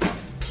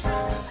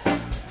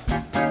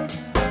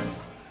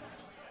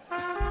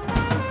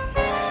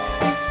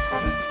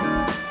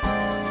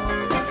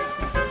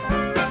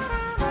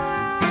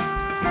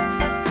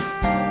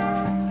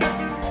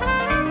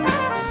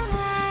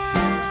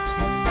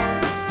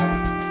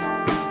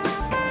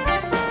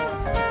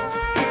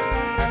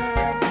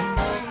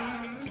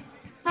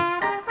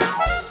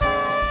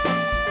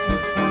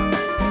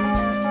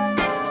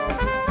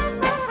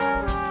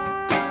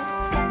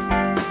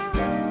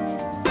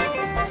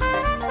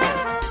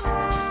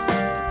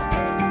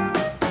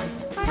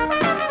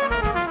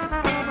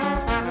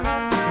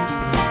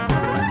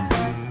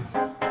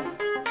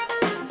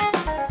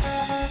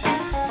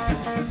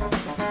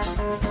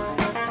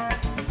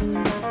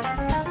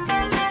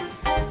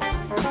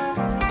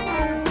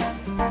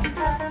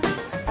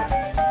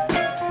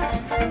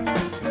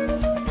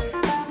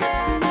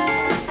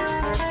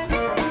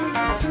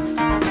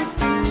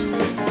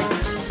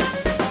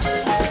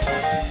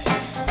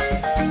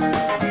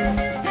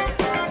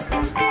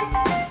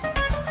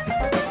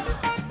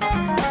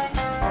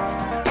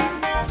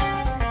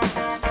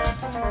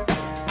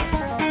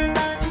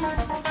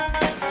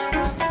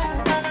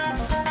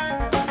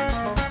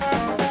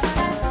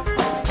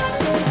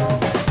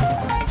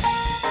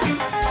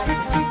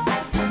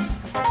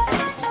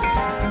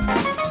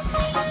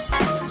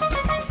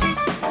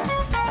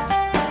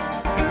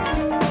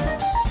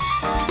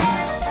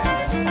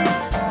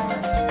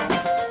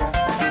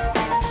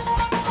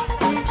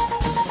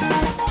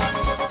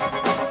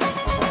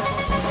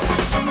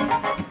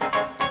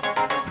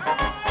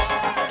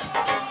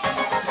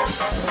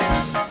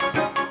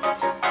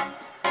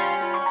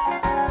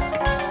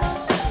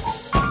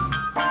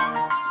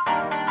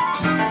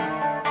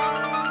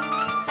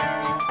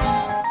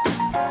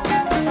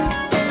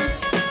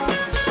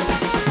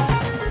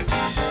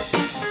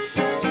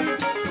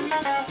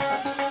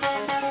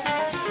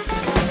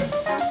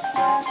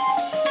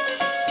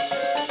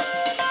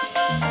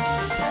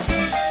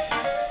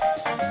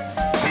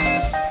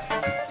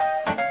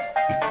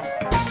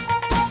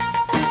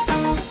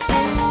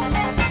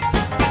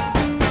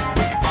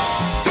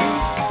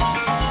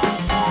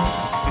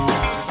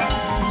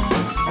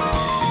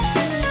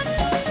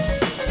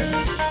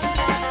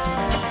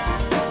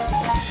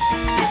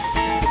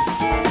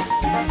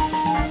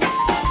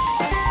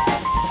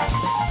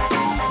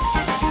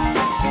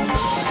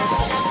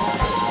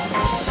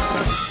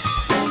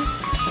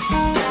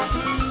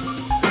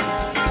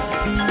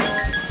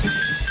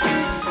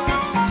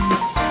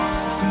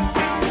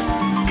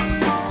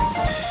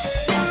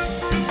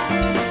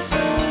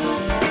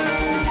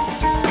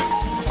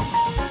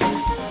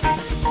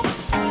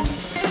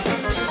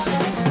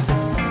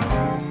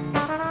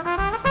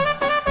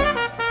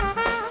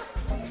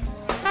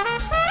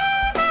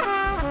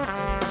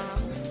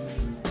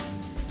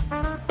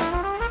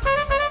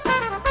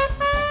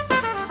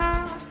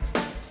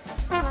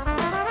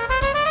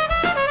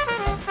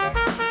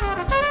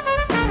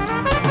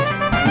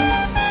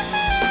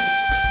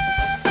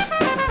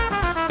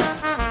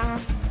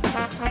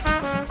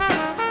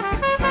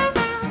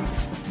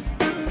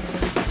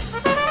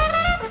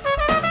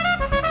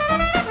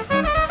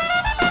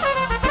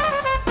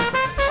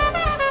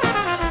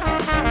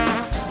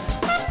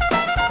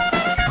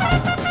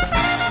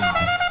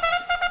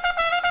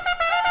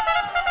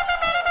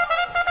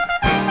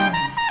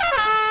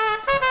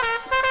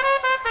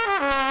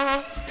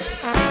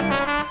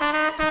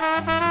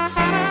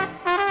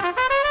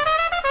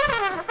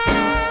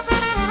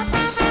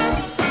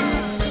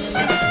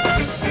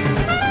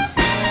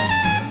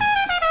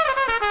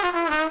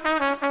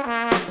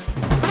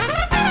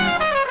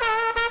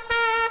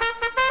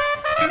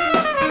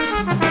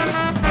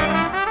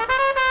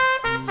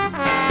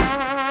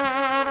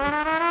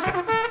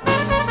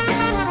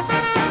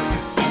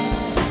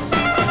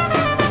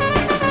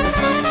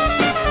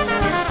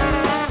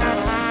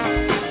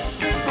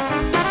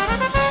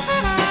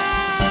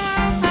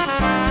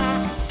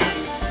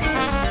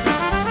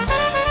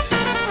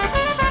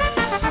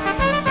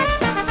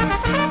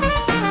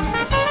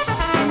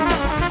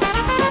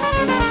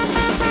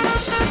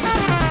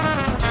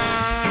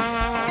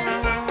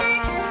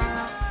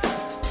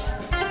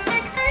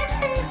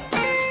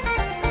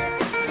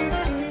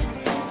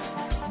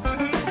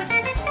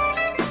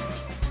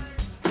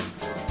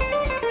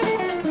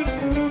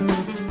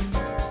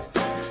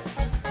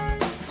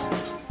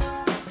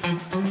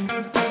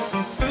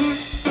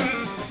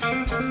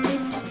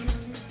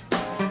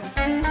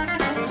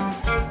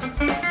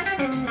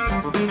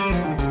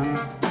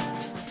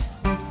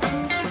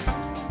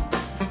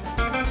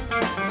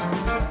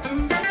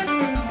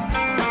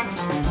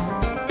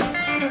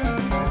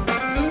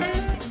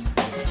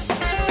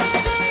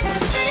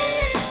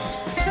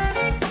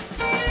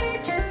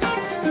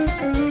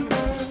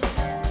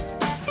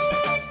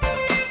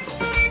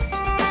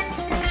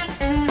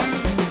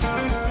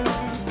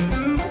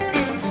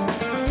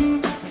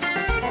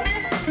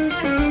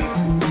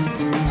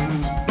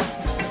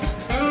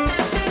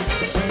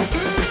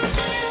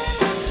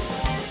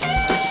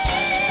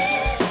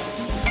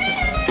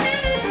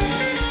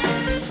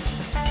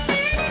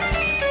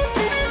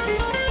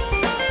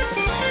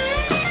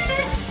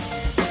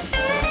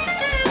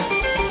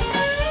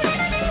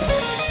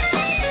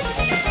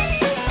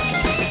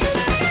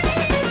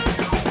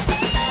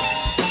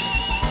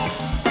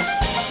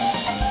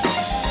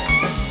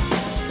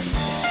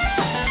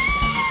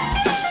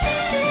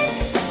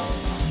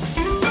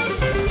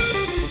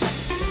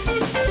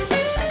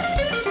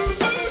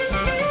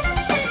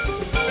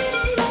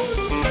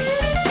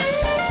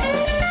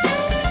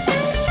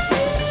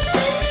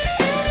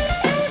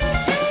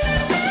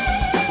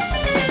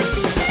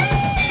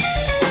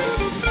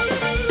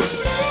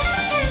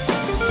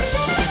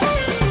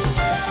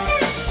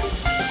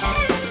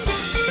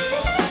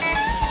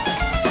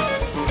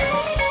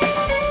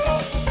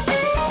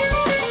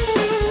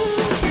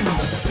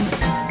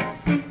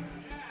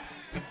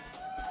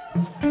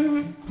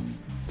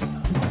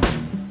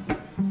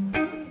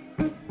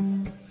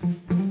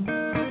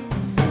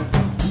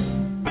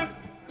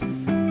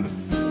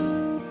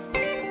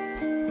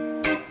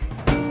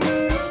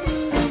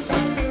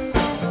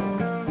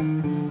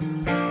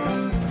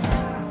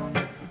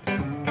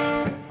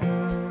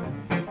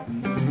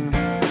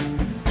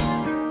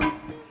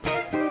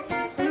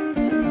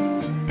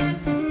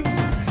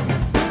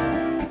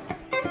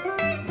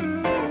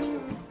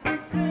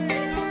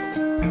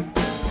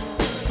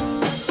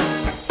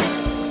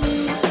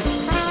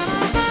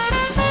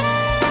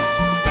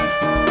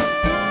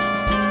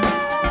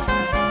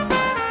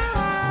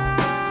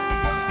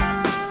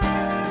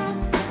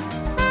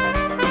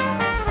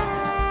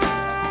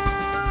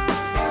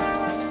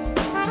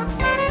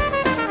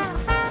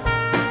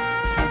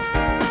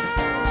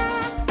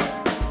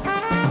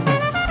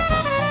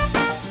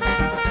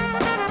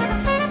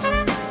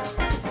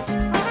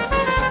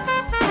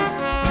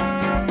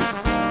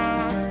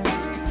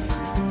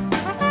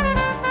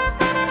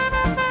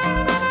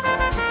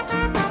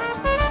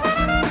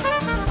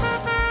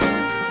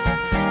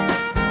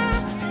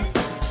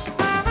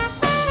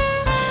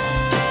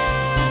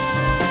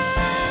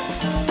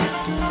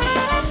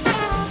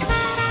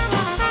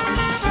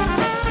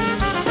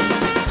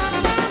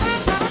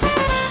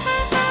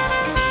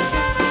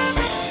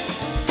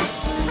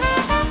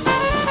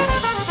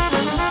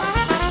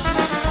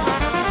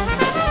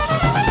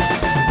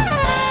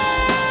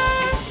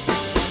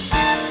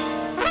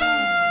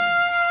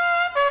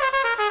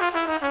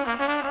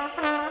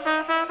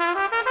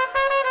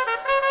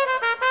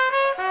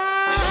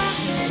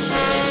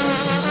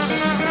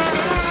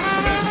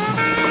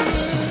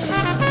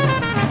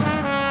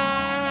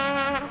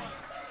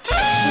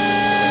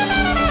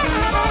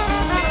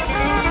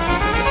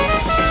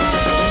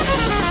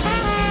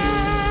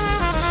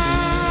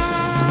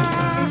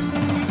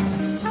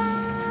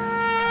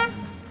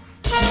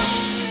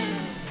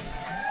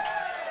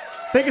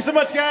 Thank you so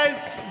much,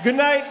 guys. Good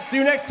night. See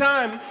you next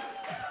time.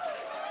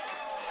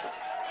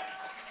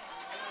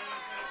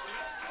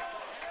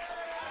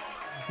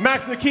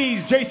 Max on the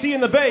keys, JC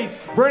in the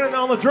bass, Brennan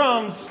on the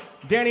drums,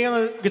 Danny on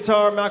the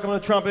guitar, Malcolm on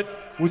the trumpet.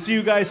 We'll see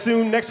you guys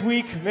soon, next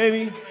week,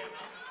 maybe.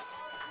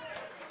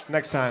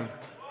 Next time.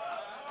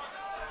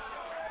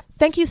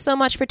 Thank you so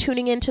much for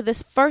tuning in to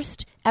this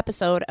first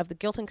episode of the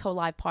Guilt & Co.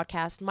 Live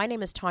podcast. My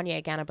name is Tanya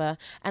Aganaba,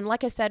 and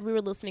like I said, we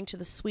were listening to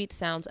the sweet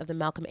sounds of the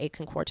Malcolm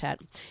Aiken Quartet.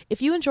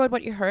 If you enjoyed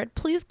what you heard,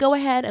 please go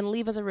ahead and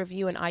leave us a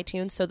review in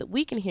iTunes so that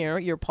we can hear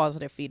your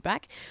positive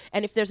feedback.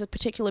 And if there's a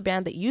particular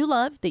band that you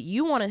love, that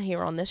you want to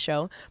hear on this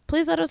show,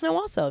 please let us know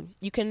also.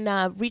 You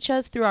can reach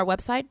us through our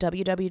website,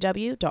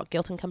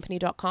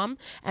 www.guiltandcompany.com,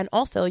 and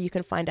also you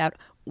can find out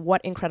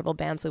what incredible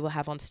bands we will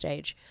have on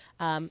stage.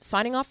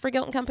 Signing off for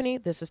Guilt & Company,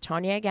 this is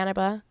Tanya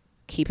Aganaba.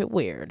 Keep it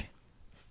weird.